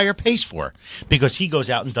Gun for Hire pays for. Because he goes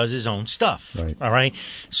out and does his own stuff. Right. All right?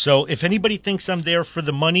 So if anybody thinks I'm there for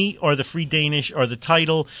the money or the free Danish or the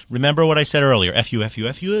title, remember what I said earlier. F-U, F-U,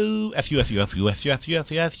 F-U, F-U, F-U, F-U, F-U, F-U,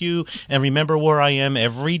 F-U, F-U. And remember where I am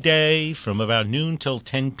every day from about noon till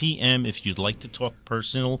 10 p.m. if you'd like to talk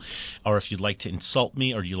personal or if you'd like to insult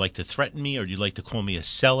me or you'd like to threaten me or you'd like to call me a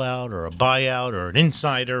sellout or a buyout or an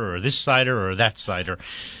insider or this sider or that sider.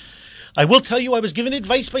 I will tell you I was given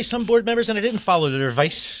advice by some board members and I didn't follow their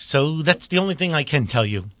advice, so that's the only thing I can tell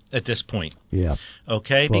you at this point. Yeah.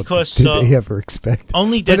 Okay, well, because did they ever expect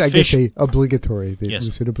only dead fish? I guess obligatory. Yes. It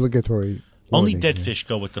was an obligatory. Only warning, dead fish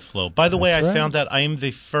go with the flow. By the way, I found out I am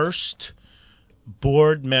the first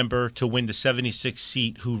board member to win the 76th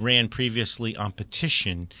seat who ran previously on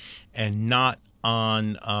petition and not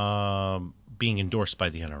on being endorsed by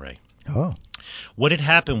the NRA. Oh. What had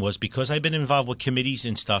happened was because I've been involved with committees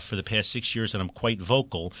and stuff for the past 6 years and I'm quite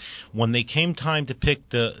vocal, when they came time to pick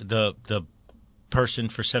the person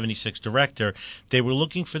for 76 director, they were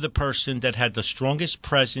looking for the person that had the strongest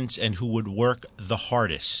presence and who would work the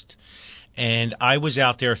hardest. And I was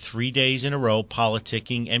out there 3 days in a row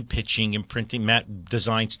politicking and pitching and printing. Matt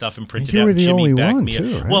designed stuff and printed you out. Were the Jimmy only backed one me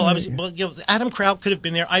too, up. right? Well, Adam Kraut could have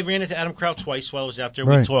been there. I ran into Adam Kraut twice while I was out there.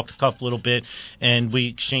 Right. We talked a little bit, and we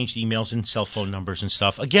exchanged emails and cell phone numbers and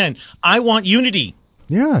stuff. Again, I want unity.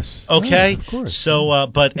 Yes. Okay. Right, of course. So,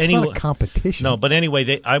 but it's anyway, not a competition. No, but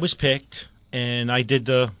anyway, I was picked, and I did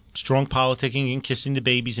the strong politicking and kissing the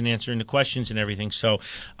babies and answering the questions and everything. So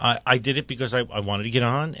I did it because I wanted to get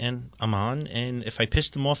on, and I'm on. And if I piss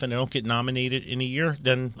them off and I don't get nominated in a year,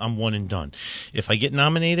 then I'm one and done. If I get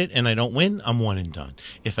nominated and I don't win, I'm one and done.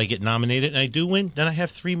 If I get nominated and I do win, then I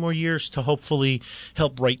have 3 more years to hopefully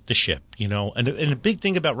help right the ship, you know. And the big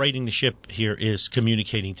thing about righting the ship here is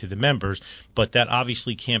communicating to the members, but that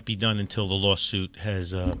obviously can't be done until the lawsuit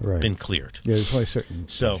has been cleared. Yeah, there's only certain.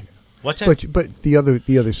 So. What's that? But the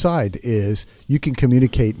other side is you can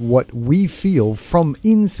communicate what we feel from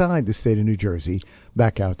inside the state of New Jersey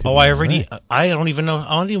back out to. I don't even know.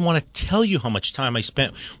 I don't even want to tell you how much time I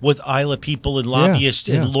spent with ILA people and lobbyists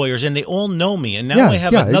and lawyers, and they all know me. And now I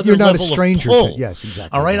have another you're not level a stranger of pull. Yes,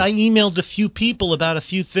 exactly. All right, I emailed a few people about a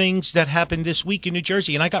few things that happened this week in New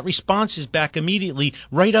Jersey, and I got responses back immediately,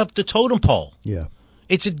 right up the totem pole. Yeah.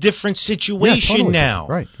 It's a different situation now.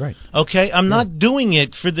 Right. Okay? I'm not doing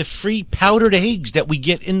it for the free powdered eggs that we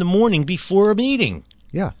get in the morning before a meeting.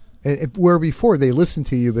 Yeah. Where before they listened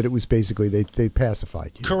to you, but it was basically they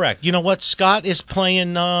pacified you. Correct. You know what? Scott is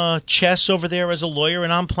playing chess over there as a lawyer,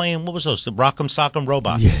 and I'm playing, what was those? The Rock'em Sock'em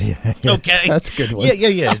Robots. Yeah. Okay. That's a good one.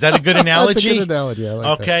 Yeah. Is that a good analogy? That's a good analogy. I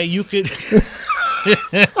like that. You could...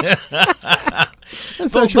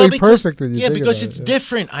 That's actually perfect when you think because about it's it.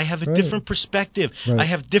 different. I have a different perspective. Right. I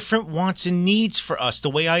have different wants and needs for us, the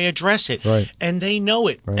way I address it. Right. And they know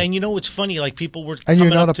it. Right. And you know what's funny? Like people were and coming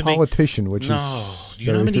you're not up a to me. politician, which No, Do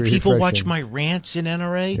you know how many people watch refreshing. my rants in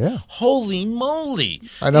NRA? Yeah. Holy moly.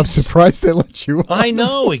 And I'm surprised they let you on. I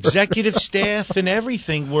know. Executive staff and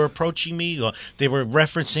everything were approaching me. They were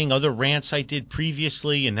referencing other rants I did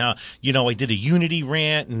previously, and how, I did a Unity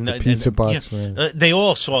rant. And The pizza box rant. They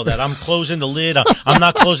all saw that. I'm closing the lid. I'm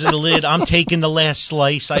not closing the lid. I'm taking the last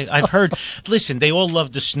slice. I've heard. Listen, they all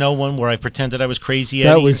loved the snow one where I pretended I was Crazy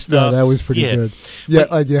Eddie and stuff. That was pretty good. Yeah,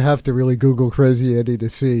 But you have to really Google Crazy Eddie to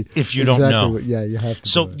see if you don't know. You have to.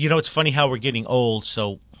 So, do it. it's funny how we're getting old.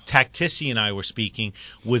 So Tactissi and I were speaking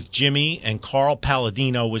with Jimmy, and Carl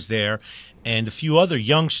Palladino was there, and a few other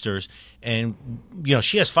youngsters. And,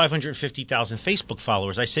 she has 550,000 Facebook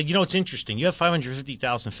followers. I said, it's interesting. You have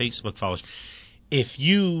 550,000 Facebook followers. If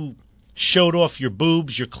you showed off your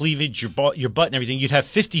boobs, your cleavage, your butt and everything, you'd have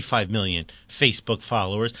 55 million Facebook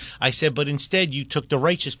followers. I said, but instead you took the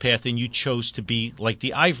righteous path and you chose to be like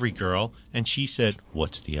the Ivory Girl. And she said,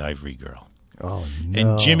 what's the Ivory Girl? Oh, no.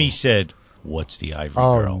 And Jimmy said, what's the Ivory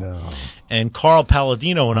Girl? No. And Carl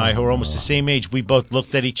Palladino and I, who are almost the same age, we both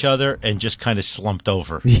looked at each other and just kind of slumped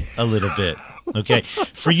over a little bit. Okay,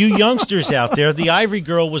 for you youngsters out there, the Ivory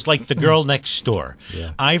Girl was like the girl next door.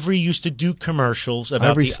 Yeah. Ivory used to do commercials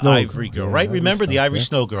about Ivory the Snow Ivory Girl. Girl, Yeah, right? Ivory Remember the Snow, Ivory yeah.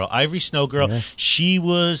 Snow Girl? Ivory Snow Girl, Yeah. she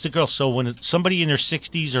was the girl. So when somebody in their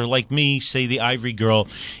 60s or like me say the Ivory Girl,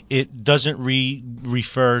 it doesn't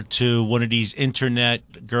refer to one of these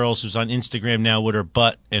internet girls who's on Instagram now with her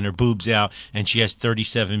butt and her boobs out, and she has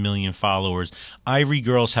 37 million followers. Ivory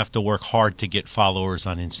girls have to work hard to get followers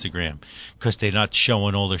on Instagram because they're not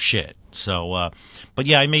showing all their shit. So, but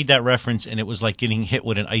yeah, I made that reference, and it was like getting hit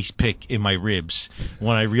with an ice pick in my ribs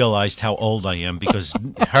when I realized how old I am, because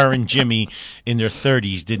her and Jimmy in their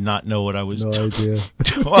 30s did not know what I was No idea.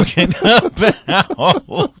 talking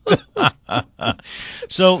about.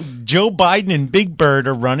 So Joe Biden and Big Bird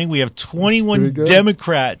are running. We have 21 Pretty good.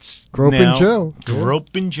 Democrats Grope now. and Joe. Yeah.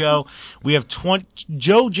 Grope and Joe. We have 20.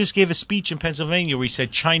 Joe just gave a speech in Pennsylvania where he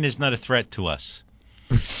said China's not a threat to us.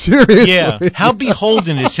 Seriously? Yeah. How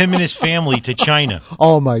beholden is him and his family to China?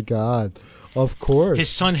 Oh, my God. Of course.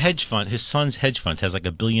 His son's hedge fund has like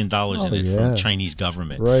 $1 billion in it from the Chinese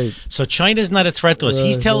government. Right. So China's not a threat to us. Right,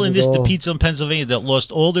 He's telling not at this to all. pizza in Pennsylvania that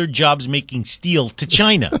lost all their jobs making steel to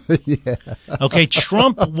China. Yeah. Okay,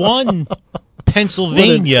 Trump won What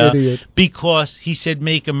Pennsylvania an idiot. because he said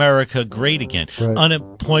make America great again. Right.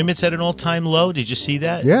 Unemployment's at an all-time low. Did you see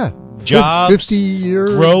that? Yeah. Jobs, 50 years.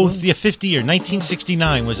 growth. Yeah, 50 year.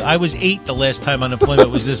 1969 I was 8 the last time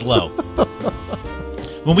unemployment was this low.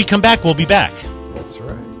 When we come back, we'll be back. That's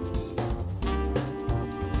right.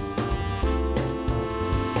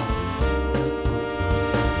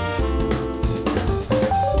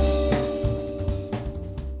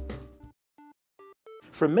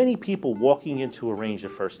 For many people, walking into a range the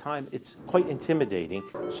first time, it's quite intimidating.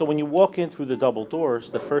 So when you walk in through the double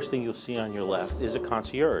doors, the first thing you'll see on your left is a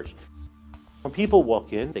concierge. When people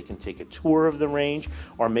walk in, they can take a tour of the range,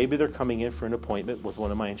 or maybe they're coming in for an appointment with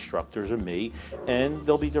one of my instructors or me, and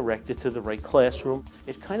they'll be directed to the right classroom.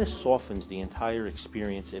 It kind of softens the entire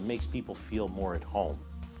experience. It makes people feel more at home.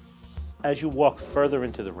 As you walk further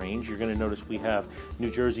into the range, you're going to notice we have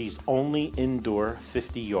New Jersey's only indoor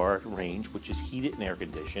 50-yard range, which is heated and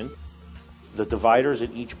air-conditioned. The dividers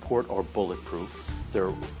at each port are bulletproof.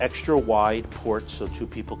 They're extra wide ports so two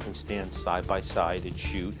people can stand side by side and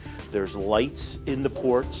shoot. There's lights in the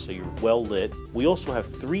ports, so you're well lit. We also have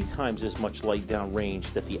 3 times as much light down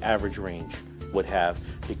range that the average range would have,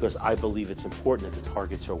 because I believe it's important that the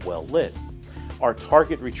targets are well lit. Our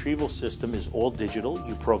target retrieval system is all digital.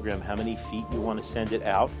 You program how many feet you want to send it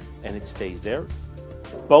out, and it stays there.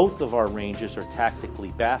 Both of our ranges are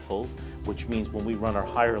tactically baffled, which means when we run our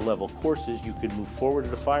higher level courses, you can move forward to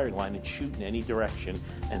the firing line and shoot in any direction,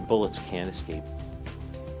 and bullets can't escape.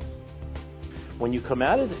 When you come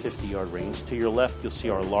out of the 50-yard range, to your left you'll see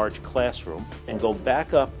our large classroom, and go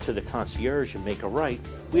back up to the concierge and make a right.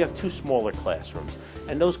 We have 2 smaller classrooms,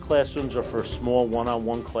 and those classrooms are for small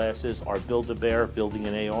one-on-one classes, our Build-A-Bear, building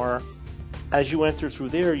an AR. As you enter through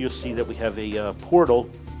there, you'll see that we have a portal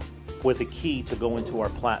with a key to go into our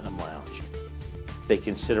Platinum Lounge. They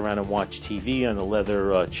can sit around and watch TV on the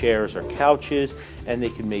leather chairs or couches, and they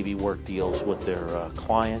can maybe work deals with their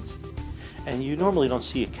clients. And you normally don't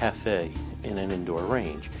see a cafe in an indoor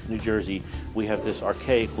range. In New Jersey, we have this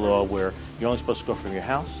archaic law where you're only supposed to go from your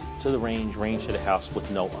house to the range to the house with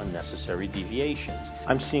no unnecessary deviations.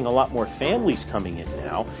 I'm seeing a lot more families coming in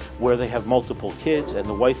now where they have multiple kids, and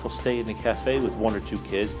the wife will stay in the cafe with 1 or 2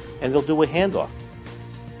 kids, and they'll do a handoff.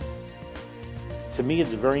 To me,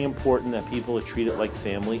 it's very important that people are treated like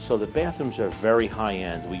family, so the bathrooms are very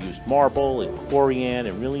high-end. We use marble and corian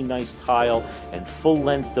and really nice tile and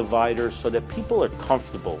full-length dividers so that people are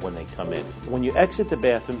comfortable when they come in. When you exit the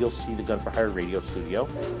bathroom, you'll see the Gun for Hire radio studio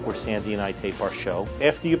where Sandy and I tape our show.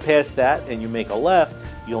 After you pass that and you make a left,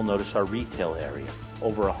 you'll notice our retail area.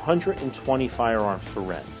 Over 120 firearms for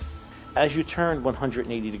rent. As you turn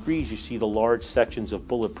 180 degrees, you see the large sections of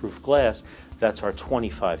bulletproof glass. That's our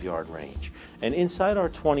 25-yard range. And inside our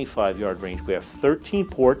 25-yard range, we have 13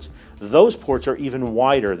 ports. Those ports are even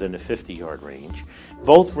wider than the 50-yard range.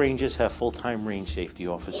 Both ranges have full-time range safety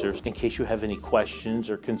officers. In case you have any questions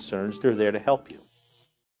or concerns, they're there to help you.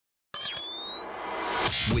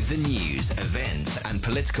 With the news, events, and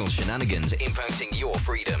political shenanigans impacting your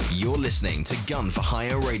freedom, you're listening to Gun for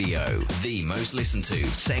Hire Radio, the most listened to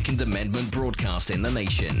Second Amendment broadcast in the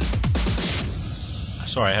nation.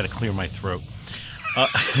 Sorry, I had to clear my throat.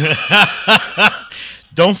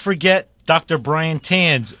 Don't forget Dr. Brian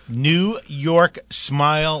Tan's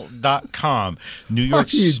NewYorkSmile.com.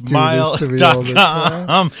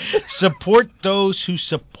 NewYorkSmile.com. Support those who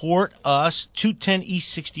support us. 210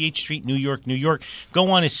 East 68th Street, New York, New York.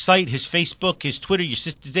 Go on his site, his Facebook, his Twitter, your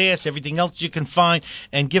sister's ass, everything else you can find,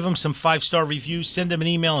 and give him some 5-star reviews. Send him an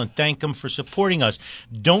email and thank him for supporting us.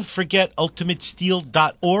 Don't forget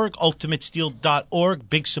UltimateSteel.org. UltimateSteel.org.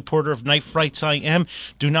 Big supporter of knife rights I am.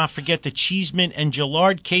 Do not forget the Cheeseman and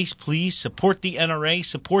Gillard case, please. Support the NRA,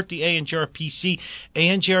 support the ANJRPC,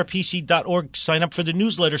 ANJRPC.org. Sign up for the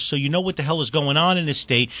newsletter so you know what the hell is going on in this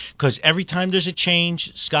state, because every time there's a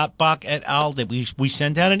change, Scott Bach et al., that we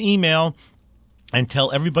send out an email and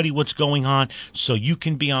tell everybody what's going on so you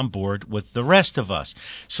can be on board with the rest of us.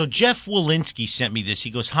 So Jeff Walensky sent me this.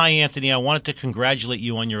 He goes, "Hi, Anthony. I wanted to congratulate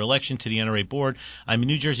you on your election to the NRA board. I'm a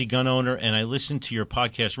New Jersey gun owner, and I listen to your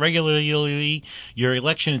podcast regularly. Your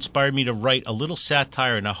election inspired me to write a little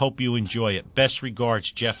satire, and I hope you enjoy it. Best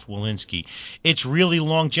regards, Jeff Walensky." It's really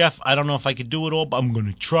long, Jeff. I don't know if I could do it all, but I'm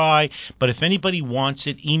going to try. But if anybody wants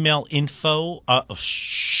it, email info,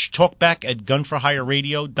 talkback at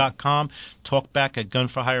gunforhireradio.com. Talkback at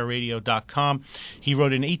gunforhireradio.com. He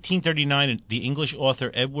wrote in 1839, the English author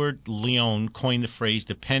Edward Leon coined the phrase,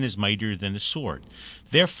 "The pen is mightier than the sword."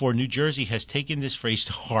 Therefore, New Jersey has taken this phrase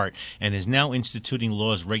to heart and is now instituting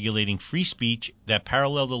laws regulating free speech that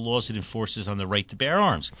parallel the laws it enforces on the right to bear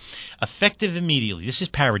arms. Effective immediately, this is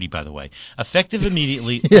parody, by the way, effective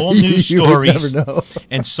immediately, all news stories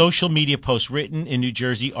and social media posts written in New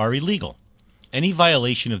Jersey are illegal. Any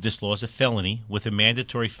violation of this law is a felony with a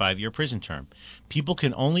mandatory 5-year prison term. People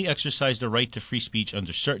can only exercise their right to free speech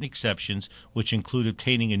under certain exceptions, which include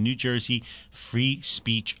obtaining a New Jersey free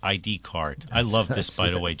speech ID card. I love this,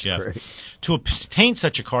 by the way, Jeff. Great. To obtain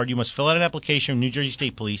such a card, you must fill out an application from New Jersey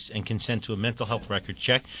State Police and consent to a mental health record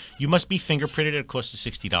check. You must be fingerprinted at a cost of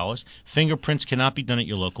 $60. Fingerprints cannot be done at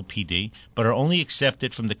your local PD, but are only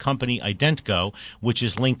accepted from the company Identgo, which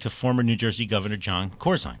is linked to former New Jersey Governor John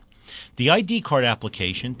Corzine. The ID card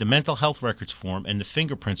application, the mental health records form, and the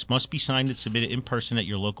fingerprints must be signed and submitted in person at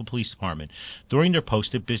your local police department during their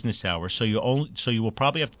posted business hours, so you will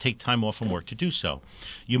probably have to take time off from work to do so.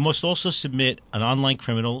 You must also submit an online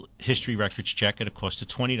criminal history records check at a cost of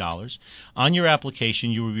 $20. On your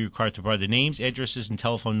application, you will be required to provide the names, addresses, and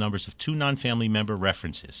telephone numbers of 2 non-family member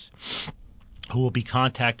references who will be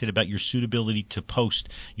contacted about your suitability to post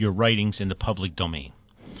your writings in the public domain.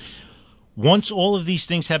 Once all of these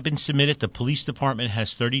things have been submitted, the police department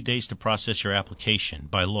has 30 days to process your application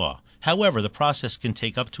by law. However, the process can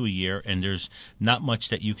take up to a year, and there's not much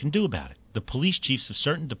that you can do about it. The police chiefs of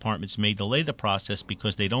certain departments may delay the process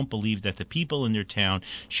because they don't believe that the people in their town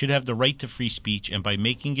should have the right to free speech, and by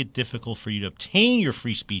making it difficult for you to obtain your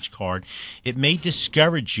free speech card, it may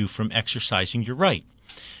discourage you from exercising your right.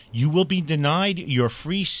 You will be denied your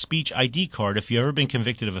free speech ID card if you've ever been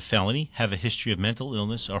convicted of a felony, have a history of mental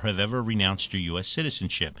illness, or have ever renounced your U.S.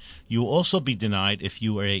 citizenship. You will also be denied if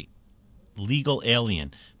you are a legal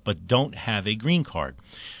alien but don't have a green card.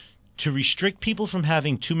 To restrict people from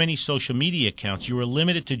having too many social media accounts, you are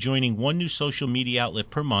limited to joining 1 new social media outlet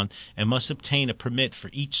per month and must obtain a permit for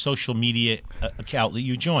each social media outlet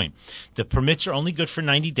you join. The permits are only good for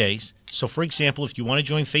 90 days. So, for example, if you want to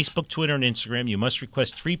join Facebook, Twitter, and Instagram, you must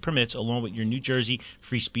request 3 permits along with your New Jersey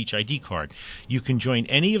free speech ID card. You can join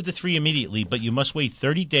any of the 3 immediately, but you must wait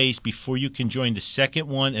 30 days before you can join the second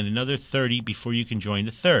one and another 30 before you can join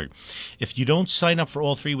the third. If you don't sign up for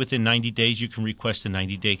all 3 within 90 days, you can request a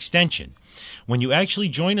 90-day extension. When you actually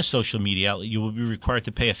join a social media outlet, you will be required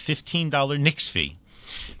to pay a $15 NICS fee,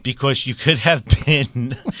 because you could have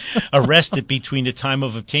been arrested between the time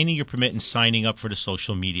of obtaining your permit and signing up for the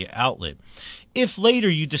social media outlet. If later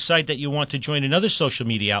you decide that you want to join another social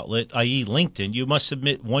media outlet, i.e. LinkedIn, you must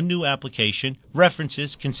submit one new application,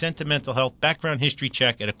 references, consent to mental health, background history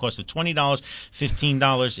check at a cost of $20,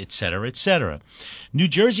 $15, etc., etc. New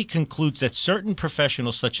Jersey concludes that certain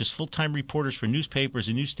professionals, such as full-time reporters for newspapers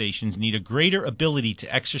and news stations, need a greater ability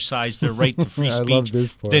to exercise their right to free I love speech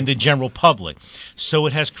this part. than the general public. So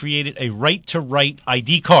it has created a right-to-write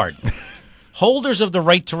ID card. Holders of the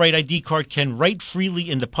right-to-write ID card can write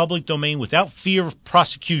freely in the public domain without fear of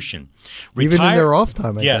prosecution. Even in their off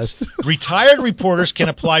time, I guess. Retired reporters can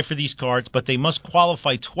apply for these cards, but they must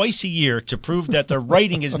qualify twice a year to prove that their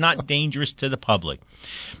writing is not dangerous to the public.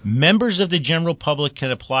 Members of the general public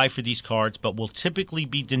can apply for these cards, but will typically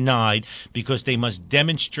be denied because they must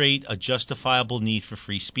demonstrate a justifiable need for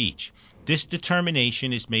free speech. This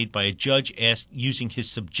determination is made by a judge using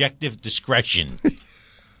his subjective discretion.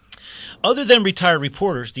 Other than retired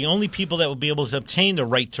reporters, the only people that will be able to obtain the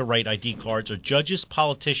right-to-write ID cards are judges,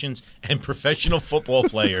 politicians, and professional football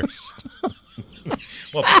players.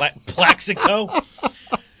 Plaxico?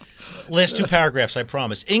 Last two paragraphs, I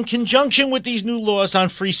promise. In conjunction with these new laws on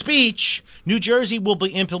free speech, New Jersey will be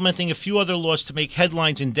implementing a few other laws to make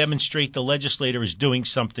headlines and demonstrate the legislator is doing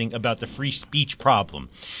something about the free speech problem.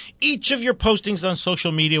 Each of your postings on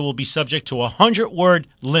social media will be subject to a 100-word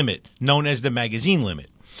limit, known as the magazine limit.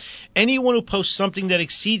 Anyone who posts something that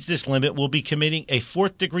exceeds this limit will be committing a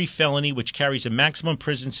fourth-degree felony, which carries a maximum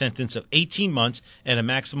prison sentence of 18 months and a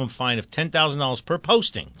maximum fine of $10,000 per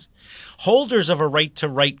posting. Holders of a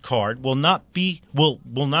right-to-write card will not be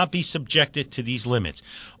subjected to these limits.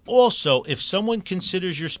 Also, if someone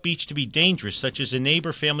considers your speech to be dangerous, such as a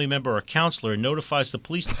neighbor, family member, or counselor, and notifies the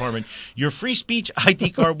police department, your free speech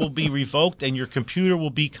ID card will be revoked and your computer will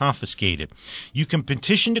be confiscated. You can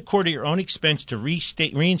petition the court at your own expense to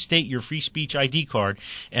reinstate your free speech ID card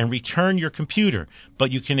and return your computer,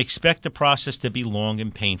 but you can expect the process to be long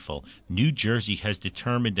and painful. New Jersey has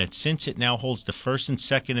determined that since it now holds the First and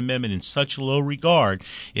Second Amendment in such low regard,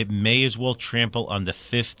 it may as well trample on the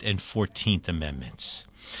Fifth and 14th Amendments.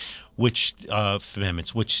 Which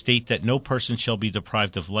state that no person shall be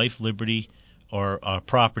deprived of life, liberty, or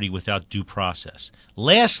property without due process.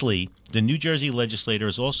 Lastly, the New Jersey legislature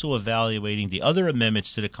is also evaluating the other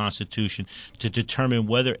amendments to the Constitution to determine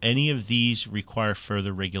whether any of these require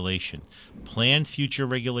further regulation. Planned future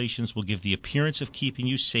regulations will give the appearance of keeping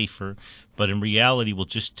you safer, but in reality will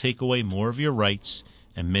just take away more of your rights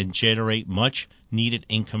and then generate much needed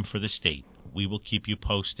income for the state. We will keep you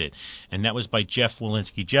posted. And that was by Jeff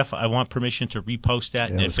Walensky. Jeff, I want permission to repost that.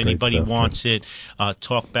 Yeah, and if anybody wants it,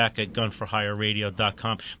 talk back at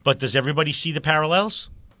gunforhireradio.com. But does everybody see the parallels?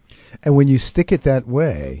 And when you stick it that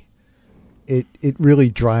way, it really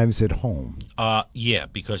drives it home. Yeah,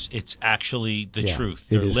 because it's actually the truth.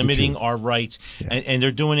 It They're is limiting the truth. our rights, and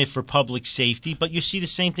they're doing it for public safety. But you see the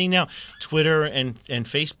same thing now. Twitter and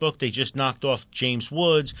Facebook, they just knocked off James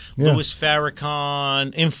Woods, Louis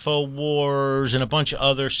Farrakhan, InfoWars, and a bunch of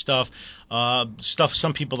other stuff.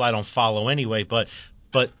 Some people I don't follow anyway, but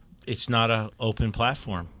it's not an open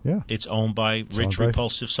platform. Yeah. It's owned by rich,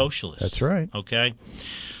 repulsive socialists. That's right. Okay?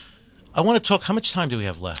 I want to talk. How much time do we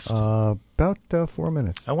have left? About 4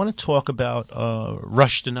 minutes. I want to talk about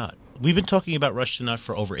Rush the Nut. We've been talking about Rush the Nut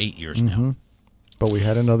for over 8 years now. But we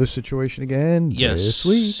had another situation again this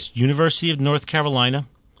week. University of North Carolina.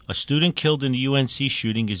 A student killed in the UNC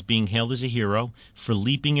shooting is being hailed as a hero for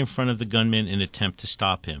leaping in front of the gunman in an attempt to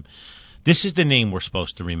stop him. This is the name we're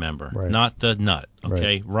supposed to remember, not the nut.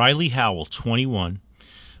 Okay, Riley Howell, 21.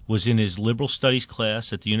 Was in his liberal studies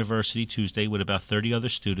class at the university Tuesday with about 30 other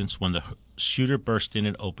students when the shooter burst in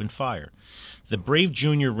and opened fire. The brave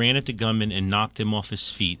junior ran at the gunman and knocked him off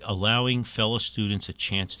his feet, allowing fellow students a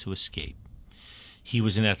chance to escape. He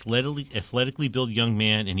was an athletically built young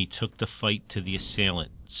man, and he took the fight to the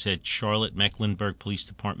assailant, said Charlotte-Mecklenburg Police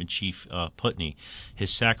Department Chief Putney.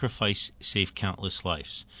 His sacrifice saved countless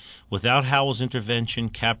lives. Without Howell's intervention,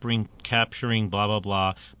 capturing blah, blah,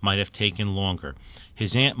 blah might have taken longer.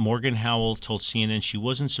 His aunt, Morgan Howell, told CNN she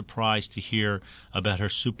wasn't surprised to hear about her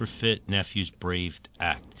super fit nephew's brave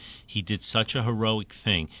act. He did such a heroic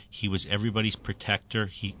thing. He was everybody's protector.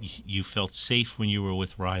 You felt safe when you were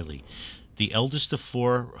with Riley. The eldest of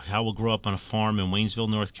four, Howell grew up on a farm in Waynesville,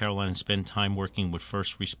 North Carolina, and spent time working with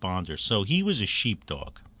first responders. So he was a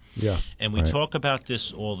sheepdog. Yeah. And we talk about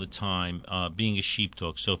this all the time, being a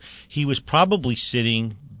sheepdog. So he was probably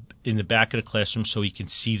sitting in the back of the classroom so he can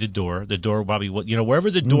see the door. The door probably,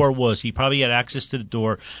 wherever the door was, he probably had access to the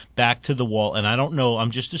door, back to the wall. And I don't know,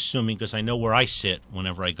 I'm just assuming because I know where I sit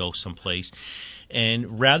whenever I go someplace.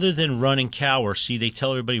 And rather than run and cower, see, they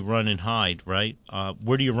tell everybody run and hide, right?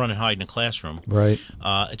 Where do you run and hide in a classroom? Right.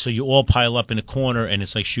 So you all pile up in a corner, and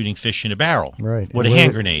it's like shooting fish in a barrel. Right. With And a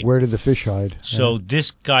hand grenade. Where did the fish hide? So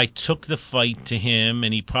this guy took the fight to him,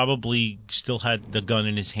 and he probably still had the gun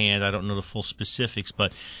in his hand. I don't know the full specifics,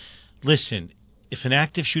 but listen, if an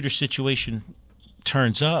active shooter situation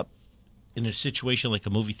turns up in a situation like a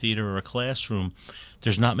movie theater or a classroom,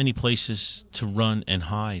 there's not many places to run and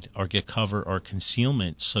hide or get cover or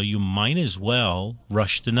concealment, so you might as well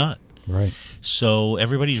rush the nut. Right. So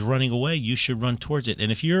everybody's running away. You should run towards it.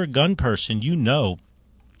 And if you're a gun person, you know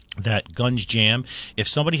that guns jam. If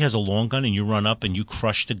somebody has a long gun and you run up and you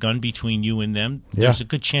crush the gun between you and them, there's a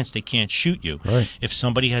good chance they can't shoot you. Right. If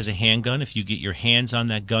somebody has a handgun, if you get your hands on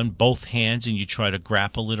that gun, both hands, and you try to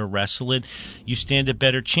grapple it or wrestle it, you stand a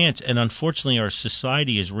better chance. And unfortunately, our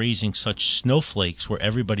society is raising such snowflakes where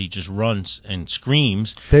everybody just runs and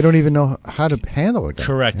screams. They don't even know how to handle a gun.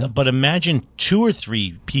 Correct. Yeah. But imagine 2 or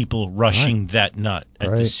 3 people rushing that nut at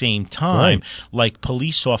the same time, like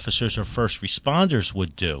police officers or first responders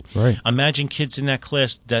would do. Right. Imagine kids in that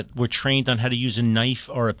class that were trained on how to use a knife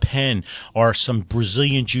or a pen or some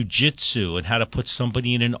Brazilian jiu-jitsu and how to put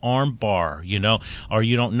somebody in an arm bar, or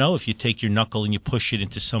you don't know if you take your knuckle and you push it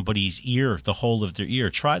into somebody's ear, the whole of their ear.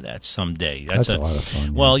 Try that someday. That's a lot of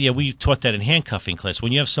fun. Well, we taught that in handcuffing class.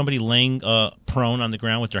 When you have somebody laying prone on the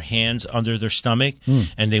ground with their hands under their stomach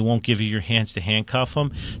and they won't give you your hands to handcuff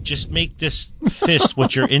them, just make this fist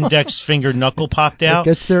with your index finger knuckle popped out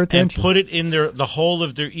gets their attention. And put it in the hole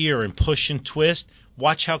of their ear and push and twist.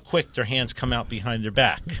 Watch how quick their hands come out behind their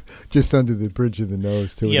back. Just under the bridge of the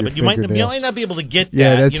nose, too. Yeah, but you might not be able to get that.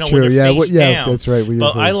 Yeah, that's true. With your face down. That's right.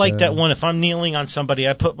 But I like that one. If I'm kneeling on somebody,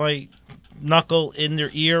 I put my knuckle in their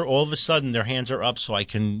ear. All of a sudden, their hands are up, so I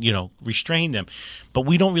can, restrain them. But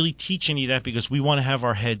we don't really teach any of that because we want to have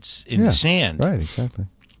our heads in the sand. Right. Exactly.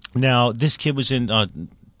 Now, this kid was in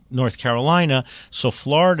North Carolina, so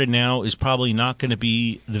Florida now is probably not going to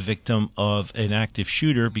be the victim of an active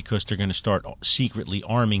shooter because they're going to start secretly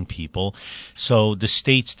arming people. So the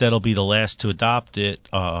states that'll be the last to adopt it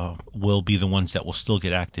will be the ones that will still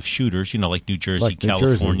get active shooters, like New Jersey,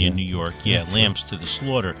 California, New York. Lambs to the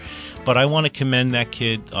slaughter. But I want to commend that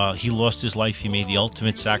kid. He lost his life. He made the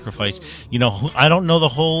ultimate sacrifice. I don't know the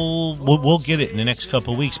whole... We'll get it in the next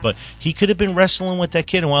couple of weeks, but he could have been wrestling with that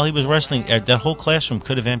kid, and while he was wrestling, that whole classroom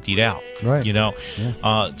could have emptied out. Right.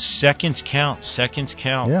 Seconds count.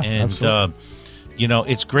 Yeah, and,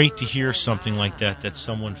 absolutely. It's great to hear something like that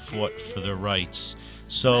someone fought for their rights.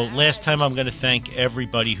 So last time, I'm going to thank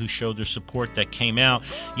everybody who showed their support that came out.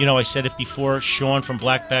 I said it before, Sean from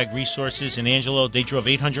Black Bag Resources and Angelo, they drove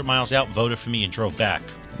 800 miles out, voted for me, and drove back.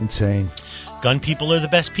 Insane. Gun people are the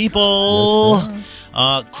best people.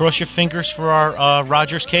 Yes, cross your fingers for our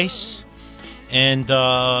Rogers case. And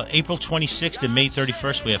April 26th and May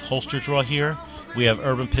 31st, we have holster draw here. We have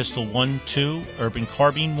Urban Pistol 1, 2, Urban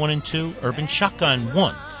Carbine 1 and 2, Urban Shotgun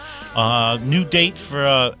 1. New date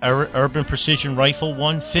for Urban Precision Rifle 1,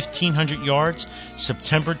 1,500 yards,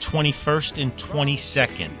 September 21st and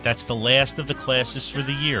 22nd. That's the last of the classes for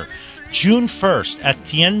the year. June 1st,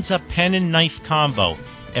 Atienza Pen and Knife Combo.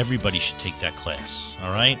 Everybody should take that class,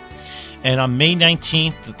 all right? And on May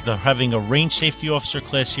 19th, they're having a range safety officer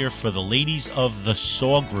class here for the ladies of the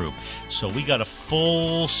SAW group. So we got a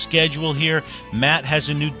full schedule here. Matt has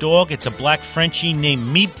a new dog. It's a black Frenchie named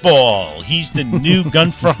Meatball. He's the new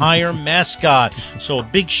Gun for Hire mascot. So a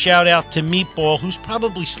big shout out to Meatball, who's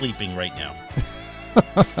probably sleeping right now.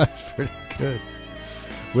 That's pretty good.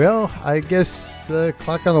 Well, I guess the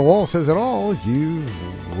clock on the wall says it all. You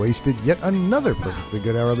wasted yet another perfectly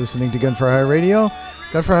good hour listening to Gun for Hire Radio.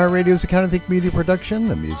 Gun for Hire Radio is a Counterthink media production.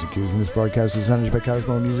 The music used in this broadcast is managed by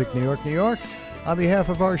Cosmo Music, New York, New York. On behalf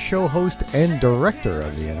of our show host and director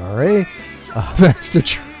of the NRA, Master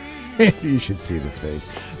Trainer, you should see the face,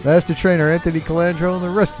 Master Trainer Anthony Colandro, and the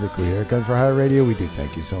rest of the crew here at Gun for Hire Radio, we do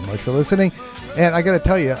thank you so much for listening. And I got to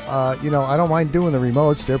tell you, I don't mind doing the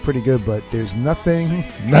remotes. They're pretty good, but there's nothing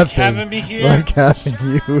like having me here. Like having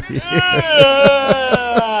you here.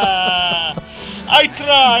 I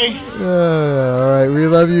try. All right, we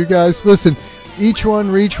love you guys. Listen, each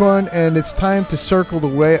one reach one, and it's time to circle the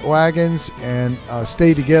wagons and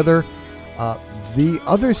stay together. The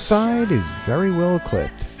other side is very well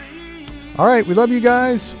equipped. All right, we love you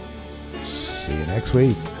guys. See you next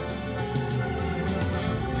week.